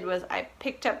what I did was I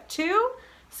picked up 2,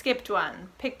 skipped 1,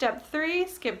 picked up 3,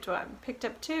 skipped 1, picked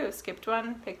up 2, skipped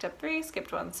 1, picked up 3,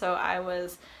 skipped 1. So I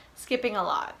was skipping a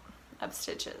lot of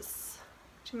stitches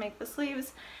to make the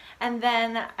sleeves. And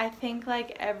then I think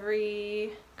like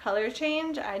every color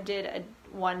change I did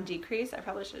 1 decrease. I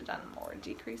probably should have done more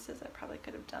decreases. I probably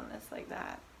could have done this like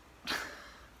that.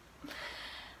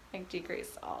 Like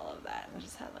decrease all of that and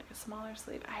just had like a smaller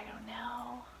sleeve. I don't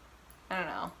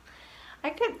know.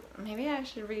 Maybe I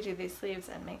should redo these sleeves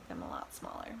and make them a lot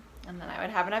smaller, and then I would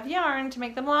have enough yarn to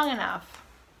make them long enough.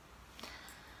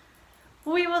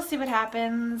 We will see what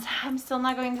happens. I'm still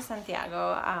not going to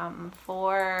Santiago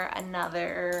for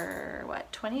another,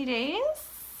 what, 20 days?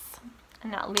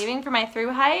 I'm not leaving for my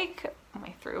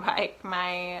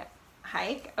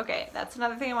hike. Okay, that's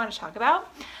another thing I want to talk about.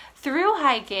 Through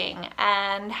hiking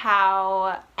and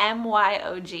how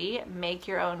MYOG, make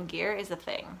your own gear, is a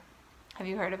thing. Have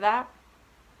you heard of that?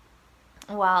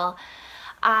 Well,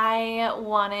 I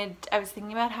was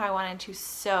thinking about how I wanted to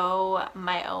sew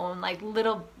my own like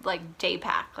little like day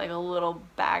pack, like a little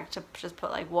bag to just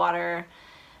put like water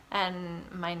and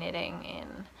my knitting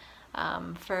in.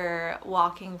 For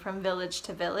walking from village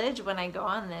to village when I go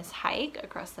on this hike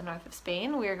across the north of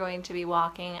Spain. We are going to be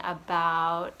walking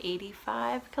about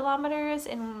 85 kilometers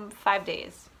in 5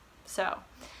 days. So,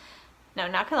 no,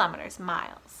 not kilometers,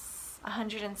 miles.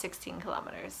 116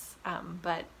 kilometers,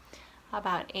 but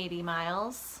about 80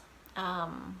 miles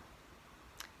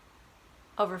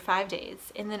over 5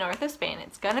 days in the north of Spain.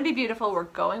 It's gonna be beautiful. We're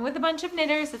going with a bunch of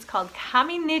knitters. It's called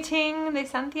Cami Knitting de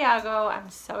Santiago. I'm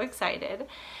so excited.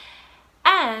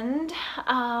 And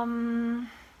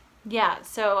yeah,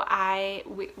 so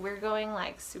we're going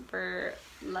like super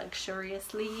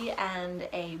luxuriously, and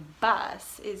a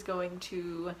bus is going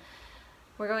to,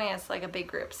 we're going as like a big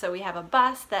group. So we have a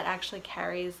bus that actually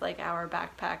carries like our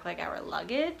backpack, like our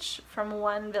luggage from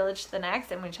one village to the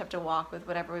next, and we just have to walk with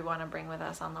whatever we want to bring with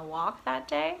us on the walk that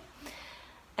day.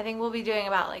 I think we'll be doing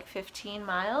about like 15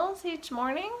 miles each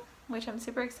morning, which I'm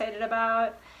super excited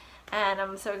about. And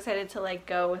I'm so excited to like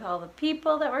go with all the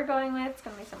people that we're going with. It's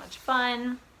gonna be so much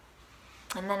fun.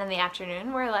 And then in the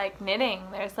afternoon we're like knitting.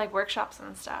 There's like workshops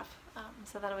and stuff,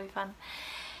 so that'll be fun.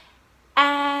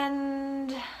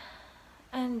 And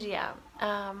yeah,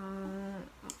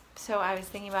 so I was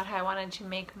thinking about how I wanted to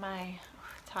make my,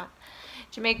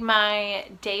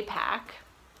 day pack,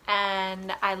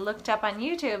 and I looked up on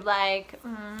YouTube like,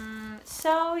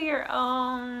 sew your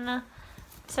own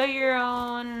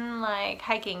like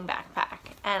hiking backpack,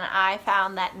 and I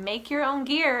found that make your own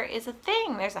gear is a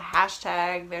thing. There's a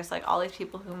hashtag, there's like all these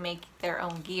people who make their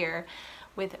own gear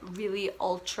with really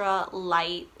ultra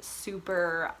light,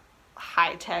 super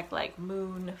high-tech like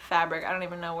moon fabric. I don't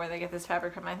even know where they get this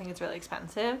fabric from. I think it's really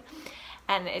expensive,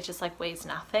 and it just like weighs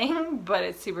nothing, but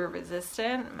it's super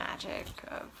resistant. Magic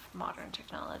of modern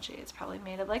technology. It's probably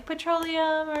made of like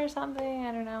petroleum or something,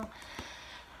 I don't know.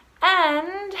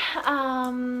 And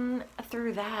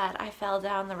through that I fell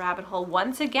down the rabbit hole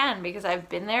once again, because I've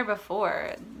been there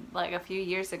before. Like a few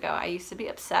years ago, I used to be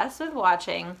obsessed with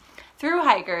watching through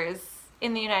hikers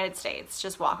in the United States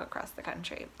just walk across the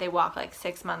country. They walk like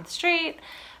 6 months straight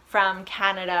from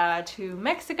Canada to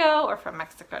Mexico, or from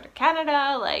Mexico to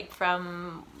Canada, like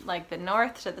from like the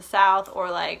north to the south, or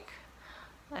like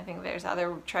I think there's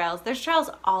other trails. There's trails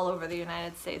all over the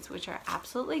United States which are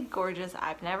absolutely gorgeous.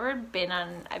 I've been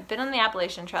on the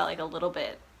Appalachian Trail like a little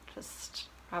bit, just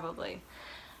probably,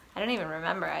 I don't even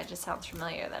remember. It just sounds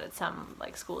familiar that it's some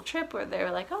like school trip where they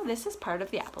were like, oh, this is part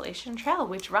of the Appalachian Trail,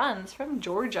 which runs from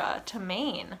Georgia to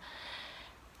Maine.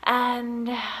 And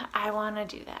I want to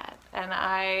do that. And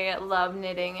I love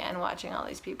knitting and watching all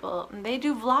these people. They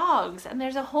do vlogs, and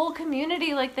there's a whole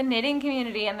community, like the knitting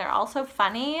community, and they're all so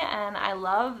funny, and I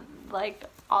love like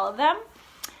all of them.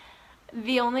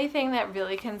 The only thing that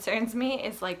really concerns me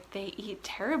is like they eat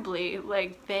terribly.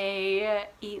 Like they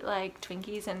eat like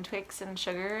Twinkies and Twix and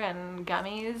sugar and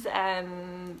gummies,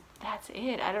 and that's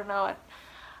it. I don't know.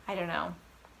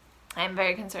 I'm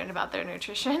very concerned about their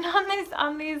nutrition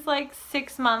on these like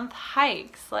 6-month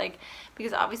hikes, like,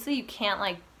 because obviously you can't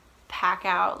like pack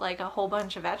out like a whole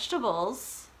bunch of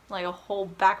vegetables, like a whole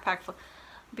backpack full,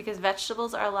 because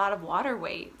vegetables are a lot of water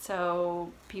weight,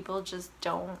 so people just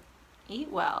don't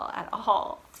eat well at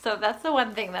all. So that's the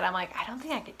one thing that I'm like, I don't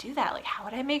think I could do that. Like, how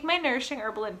would I make my nourishing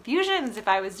herbal infusions if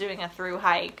I was doing a through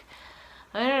hike?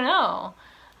 I don't know.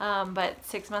 But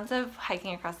 6 months of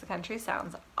hiking across the country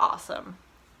sounds awesome.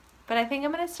 But I think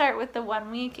I'm going to start with the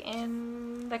 1 week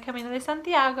in the Camino de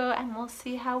Santiago, and we'll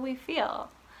see how we feel.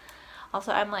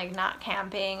 Also, I'm like not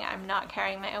camping. I'm not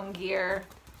carrying my own gear.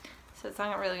 So it's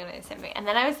not really going to be the same thing. And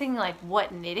then I was thinking like,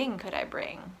 what knitting could I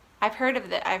bring? I've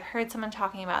heard someone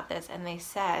talking about this, and they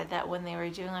said that when they were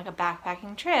doing like a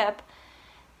backpacking trip,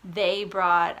 they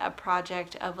brought a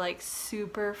project of like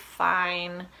super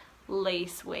fine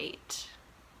lace weight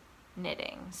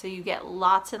knitting. So you get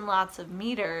lots and lots of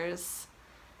meters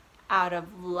out of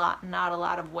not a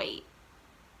lot of weight.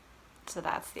 So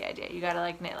that's the idea. You gotta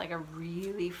like knit like a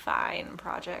really fine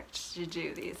project to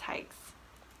do these hikes.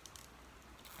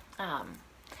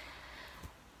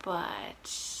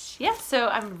 But yeah, so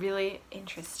I'm really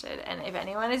interested, and if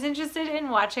anyone is interested in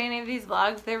watching any of these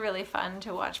vlogs, they're really fun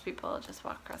to watch people just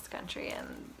walk across the country,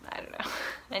 and I don't know,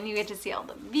 and you get to see all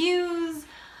the views.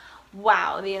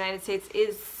 Wow, the United States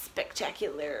is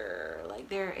spectacular.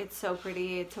 Like it's so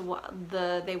pretty.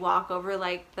 They walk over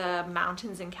like the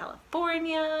mountains in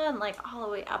California and like all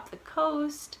the way up the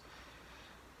coast.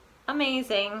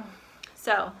 Amazing.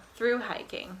 So through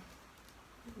hiking,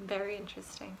 very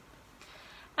interesting.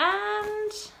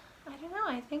 And I don't know,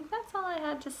 I think that's all I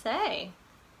had to say.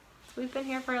 We've been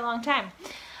here for a long time.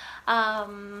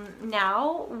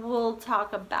 Now we'll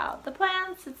talk about the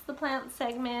plants. It's the plant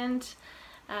segment.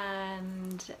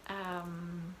 And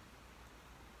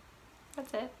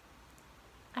that's it.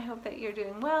 I hope that you're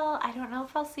doing well. I don't know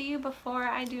if I'll see you before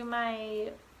I do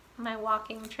my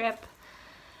walking trip,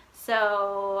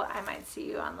 so I might see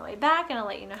you on the way back, and I'll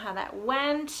let you know how that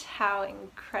went, how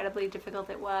incredibly difficult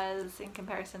it was in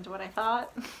comparison to what I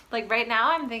thought. Like right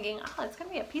now I'm thinking, oh, it's gonna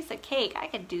be a piece of cake, I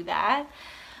could do that,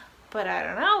 but I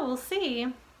don't know, we'll see.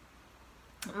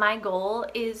 My goal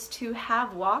is to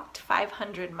have walked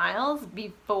 500 miles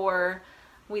before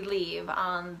we leave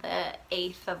on the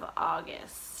 8th of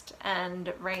August.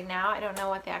 And right now, I don't know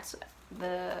what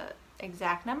the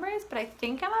exact number is, but I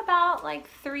think I'm about like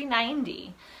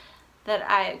 390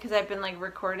 because I've been like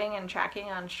recording and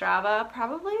tracking on Strava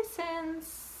probably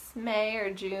since May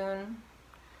or June.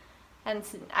 And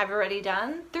I've already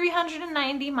done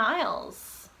 390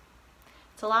 miles.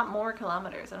 It's a lot more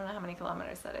kilometers. I don't know how many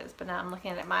kilometers that is, but now I'm looking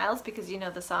at it miles, because you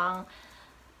know the song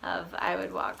of I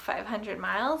would walk 500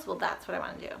 miles. Well, that's what I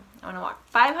want to do. I want to walk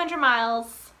 500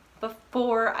 miles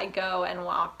before I go and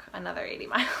walk another 80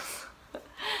 miles.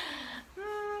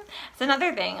 It's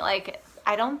another thing. Like,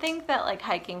 I don't think that like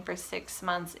hiking for 6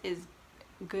 months is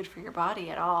good for your body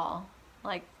at all.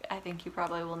 Like, I think you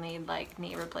probably will need like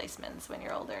knee replacements when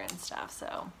you're older and stuff,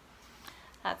 so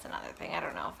that's another thing. I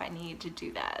don't know if I need to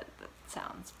do that. That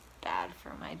sounds bad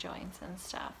for my joints and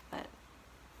stuff, but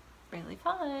really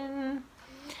fun.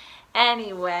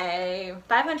 Anyway,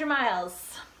 500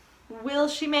 miles. Will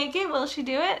she make it? Will she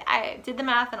do it? I did the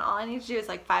math, and all I need to do is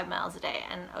like 5 miles a day,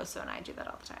 and Oso and I do that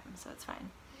all the time, so it's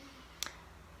fine.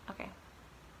 Okay.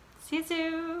 See you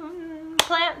soon.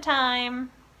 Plant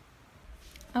time.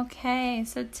 Okay,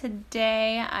 so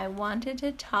today I wanted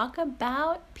to talk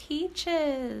about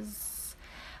peaches.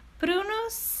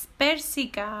 Prunus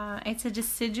persica. It's a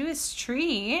deciduous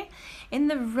tree in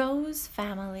the rose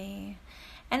family,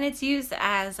 and it's used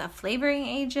as a flavoring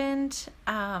agent.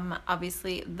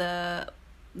 Obviously the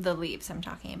leaves I'm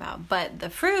talking about, but the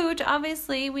fruit,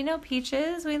 obviously, we know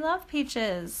peaches. We love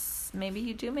peaches. Maybe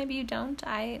you do, maybe you don't.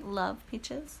 I love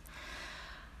peaches.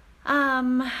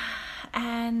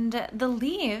 And the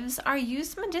leaves are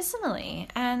used medicinally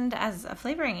and as a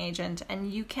flavoring agent,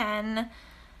 and you can,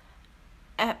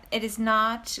 it is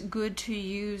not good to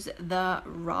use the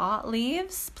raw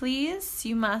leaves, please.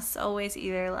 You must always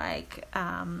either like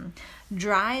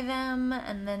dry them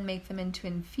and then make them into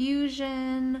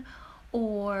infusion,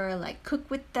 or like cook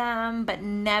with them, but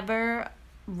never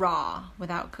raw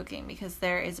without cooking, because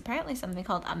there is apparently something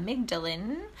called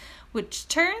amygdalin, which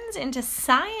turns into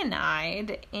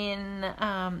cyanide in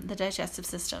the digestive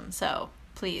system. So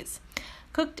please,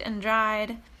 cooked and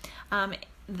dried.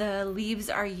 The leaves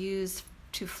are used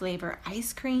to flavor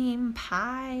ice cream,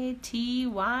 pie, tea,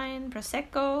 wine,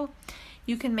 prosecco.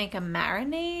 You can make a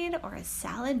marinade or a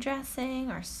salad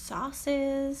dressing or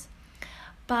sauces.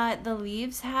 But the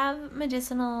leaves have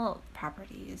medicinal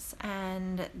properties,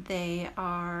 and they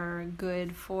are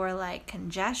good for like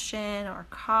congestion or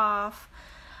cough.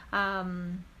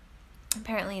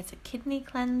 Apparently it's a kidney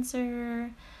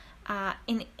cleanser.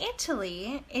 In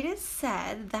Italy, it is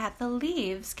said that the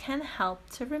leaves can help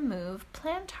to remove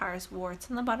plantar warts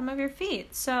on the bottom of your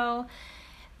feet. So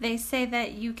they say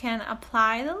that you can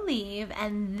apply the leaf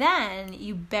and then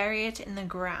you bury it in the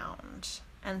ground.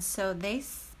 And so they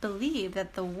believe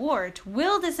that the wart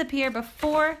will disappear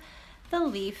before the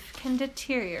leaf can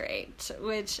deteriorate,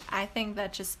 which I think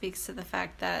that just speaks to the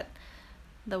fact that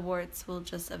the warts will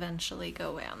just eventually go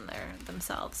away on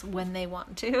themselves when they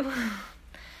want to.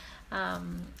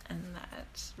 And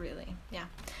that's really, yeah.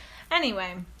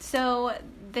 Anyway, so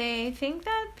they think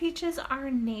that peaches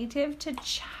are native to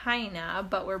China,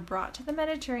 but were brought to the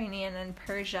Mediterranean and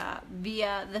Persia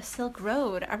via the Silk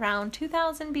Road around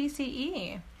 2000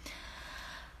 BCE.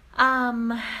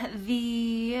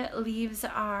 The leaves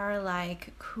are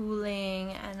like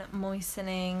cooling and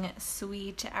moistening,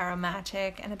 sweet,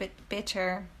 aromatic, and a bit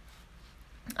bitter.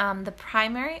 The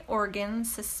primary organ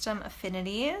system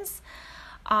affinities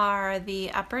are the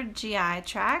upper GI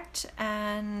tract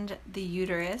and the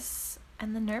uterus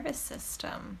and the nervous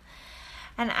system.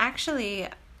 And actually,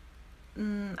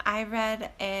 I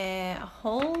read a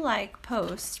whole like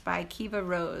post by Kiva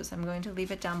Rose. I'm going to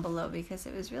leave it down below because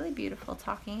it was really beautiful,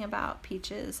 talking about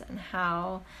peaches and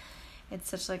how it's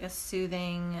such like a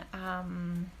soothing,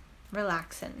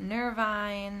 relaxant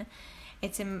nervine.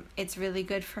 It's really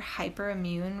good for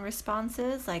hyperimmune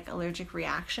responses, like allergic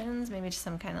reactions, maybe to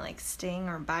some kind of like sting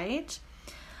or bite,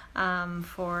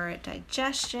 for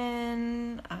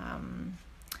digestion.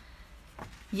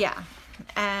 Yeah,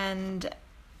 and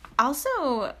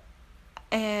also,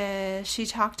 she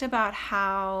talked about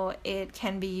how it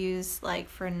can be used like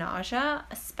for nausea,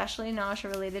 especially nausea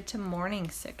related to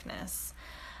morning sickness,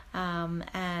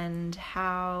 and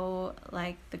how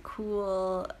like the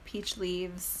cool peach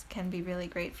leaves can be really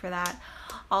great for that.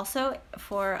 Also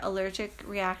for allergic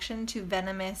reaction to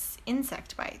venomous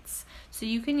insect bites. So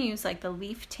you can use like the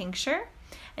leaf tincture,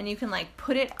 and you can like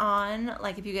put it on,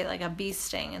 like if you get like a bee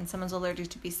sting and someone's allergic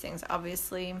to bee stings,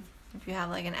 obviously if you have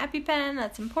like an EpiPen,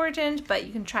 that's important, but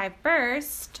you can try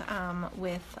first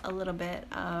with a little bit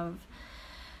of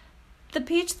the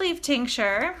peach leaf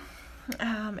tincture.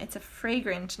 It's a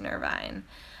fragrant nervine,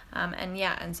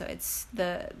 and so it's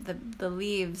the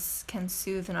leaves can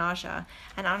soothe nausea.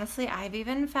 And honestly, I've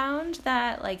even found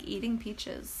that like eating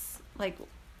peaches, like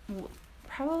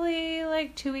probably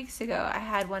like 2 weeks ago, I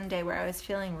had one day where I was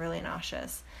feeling really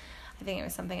nauseous. I think it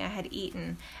was something I had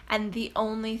eaten, and the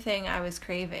only thing I was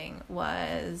craving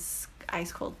was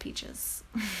ice cold peaches.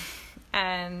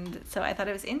 And so I thought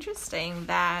it was interesting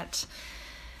that,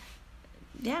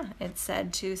 yeah, it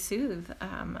said to soothe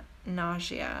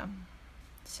nausea.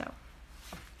 So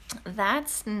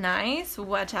that's nice.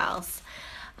 What else?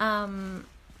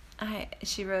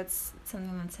 she wrote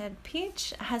something that said,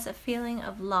 Peach has a feeling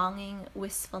of longing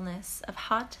wistfulness, of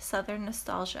hot southern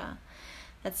nostalgia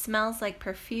that smells like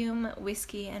perfume,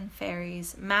 whiskey, and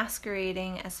fairies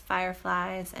masquerading as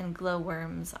fireflies and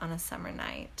glowworms on a summer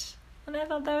night. And I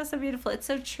thought that was so beautiful. It's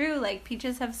so true. Like,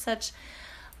 peaches have such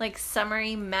like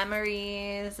summery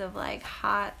memories of like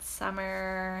hot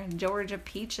summer Georgia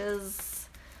peaches.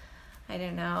 I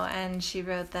don't know. And she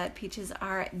wrote that peaches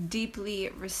are deeply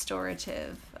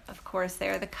restorative. Of course, they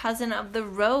are the cousin of the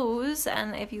rose.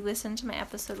 And if you listen to my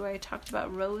episode where I talked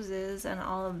about roses and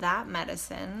all of that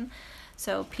medicine,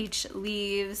 so peach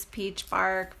leaves, peach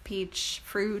bark, peach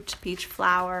fruit, peach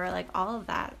flower, like all of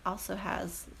that also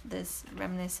has this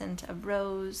reminiscent of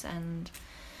rose, and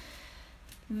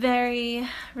very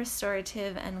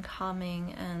restorative and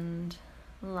calming and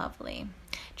lovely.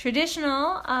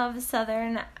 Traditional of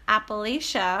Southern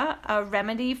Appalachia, a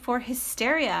remedy for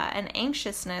hysteria and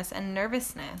anxiousness and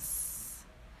nervousness.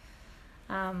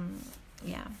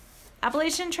 Yeah.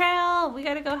 Appalachian Trail, we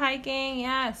gotta go hiking,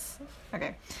 yes.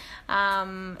 Okay.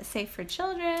 Safe for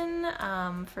children,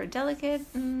 for delicate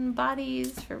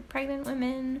bodies, for pregnant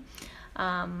women.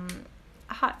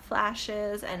 Hot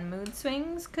flashes and mood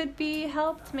swings could be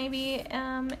helped maybe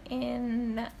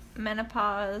in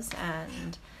menopause.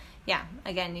 And yeah,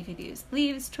 again, you could use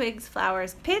leaves, twigs,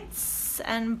 flowers, pits,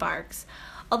 and barks.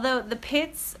 Although the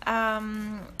pits,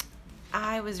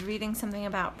 I was reading something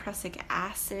about prussic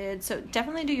acid, so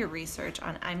definitely do your research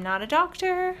on. I'm not a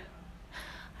doctor.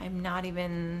 I'm not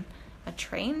even a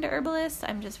trained herbalist.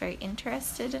 I'm just very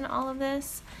interested in all of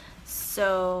this.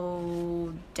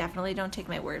 So definitely don't take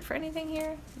my word for anything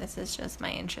here. This is just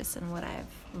my interest in what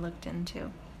I've looked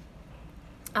into.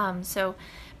 So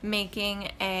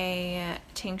making a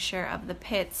tincture of the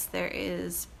pits, there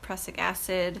is prussic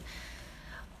acid,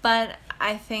 but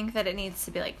I think that it needs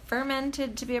to be like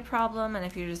fermented to be a problem. And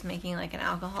if you're just making like an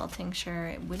alcohol tincture,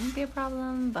 it wouldn't be a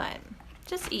problem, but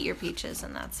just eat your peaches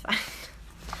and that's fine.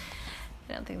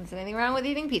 I don't think there's anything wrong with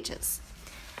eating peaches.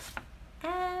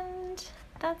 And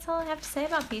that's all I have to say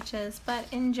about peaches, but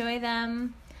enjoy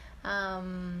them.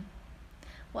 Well,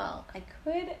 I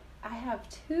have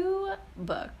 2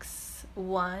 books.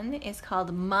 One is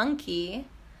called Monkey,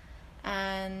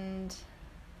 and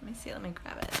let me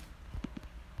grab it.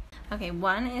 Okay,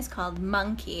 one is called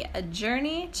Monkey, A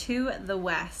Journey to the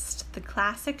West, the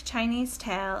classic Chinese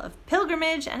tale of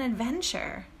pilgrimage and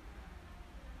adventure.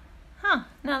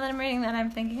 Now that I'm reading that, I'm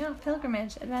thinking, oh,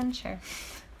 pilgrimage, adventure.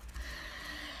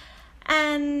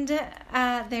 And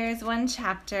there's one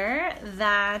chapter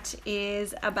that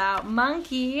is about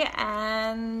Monkey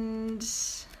and,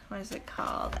 what is it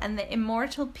called? And the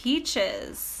Immortal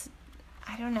Peaches.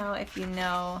 I don't know if you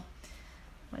know,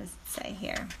 what does it say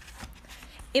here?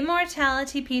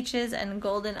 Immortality Peaches and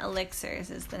Golden Elixirs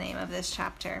is the name of this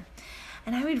chapter.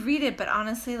 And I would read it, but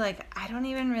honestly, like, I don't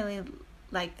even really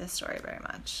like this story very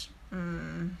much.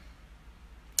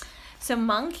 So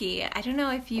Monkey, I don't know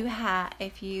if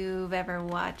you've ever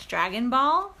watched Dragon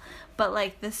Ball, but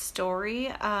like the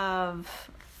story of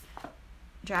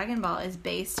Dragon Ball is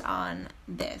based on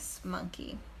this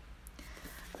Monkey.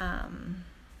 But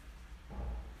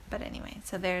anyway,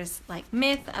 so there's like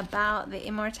myth about the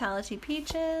Immortality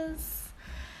Peaches.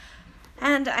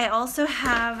 And I also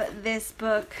have this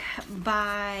book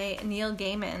by Neil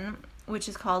Gaiman, which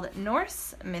is called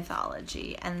Norse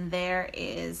Mythology, and there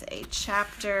is a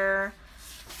chapter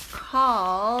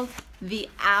called The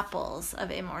Apples of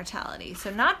Immortality.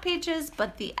 So not peaches,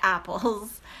 but the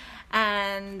apples.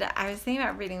 And I was thinking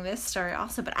about reading this story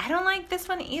also, but I don't like this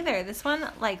one either. This one,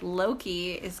 like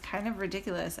Loki, is kind of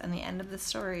ridiculous, and the end of the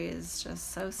story is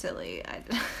just so silly. I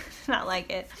did not like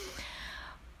it.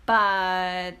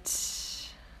 But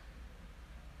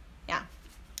yeah,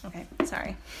 okay,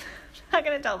 sorry. I'm not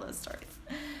going to tell those stories.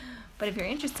 But if you're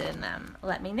interested in them,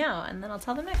 let me know, and then I'll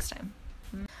tell them next time.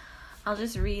 I'll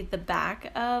just read the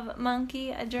back of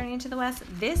Monkey, A Journey to the West.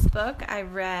 This book I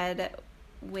read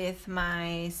with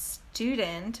my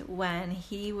student when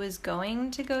he was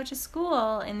going to go to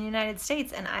school in the United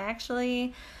States, and I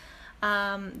actually,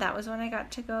 that was when I got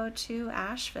to go to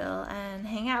Asheville and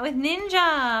hang out with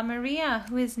Ninja Maria,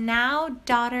 who is now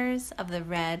Daughters of the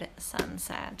Red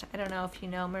Sunset. I don't know if you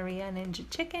know Maria Ninja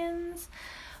Chickens,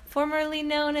 formerly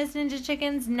known as Ninja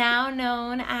Chickens, now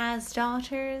known as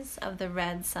Daughters of the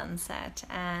Red Sunset,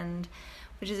 and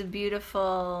which is a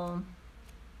beautiful,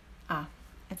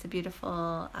 it's a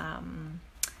beautiful, I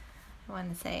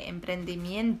want to say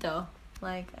emprendimiento,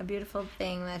 like a beautiful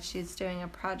thing that she's doing, a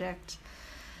project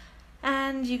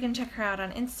And you can check her out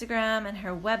on Instagram and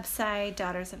her website,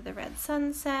 Daughters of the Red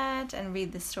Sunset, and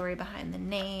read the story behind the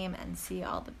name and see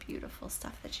all the beautiful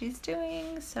stuff that she's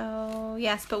doing. So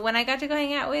yes, but when I got to go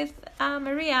hang out with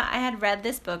Maria, I had read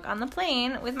this book on the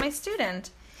plane with my student.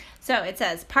 So it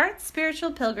says, part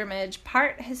spiritual pilgrimage,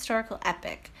 part historical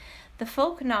epic. The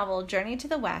folk novel Journey to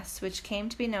the West, which came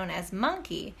to be known as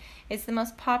Monkey, is the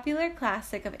most popular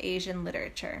classic of Asian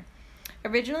literature.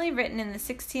 Originally written in the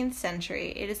 16th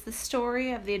century, it is the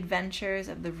story of the adventures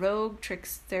of the rogue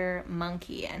trickster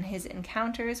Monkey and his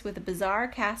encounters with a bizarre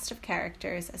cast of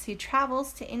characters as he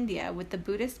travels to India with the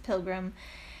Buddhist pilgrim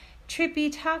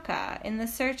Tripitaka in the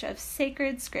search of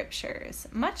sacred scriptures.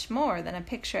 Much more than a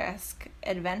picturesque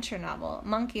adventure novel,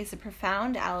 Monkey is a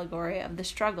profound allegory of the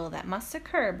struggle that must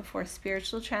occur before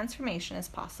spiritual transformation is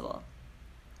possible.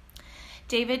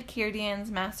 David Kirdian's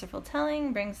masterful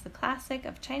telling brings the classic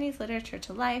of Chinese literature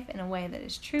to life in a way that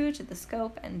is true to the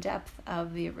scope and depth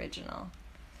of the original.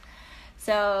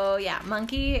 So yeah,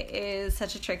 Monkey is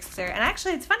such a trickster. And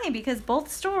actually it's funny because both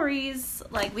stories,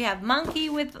 like we have Monkey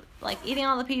with like eating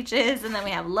all the peaches, and then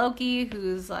we have Loki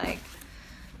who's like,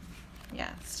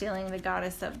 yeah, stealing the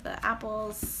goddess of the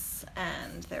apples,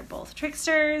 and they're both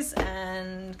tricksters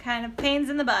and kind of pains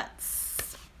in the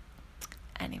butts.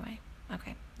 Anyway,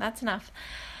 okay. That's enough.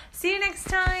 See you next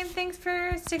time. Thanks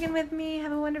for sticking with me.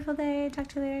 Have a wonderful day. Talk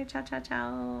to you later. Ciao,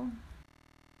 ciao,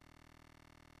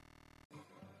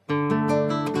 ciao.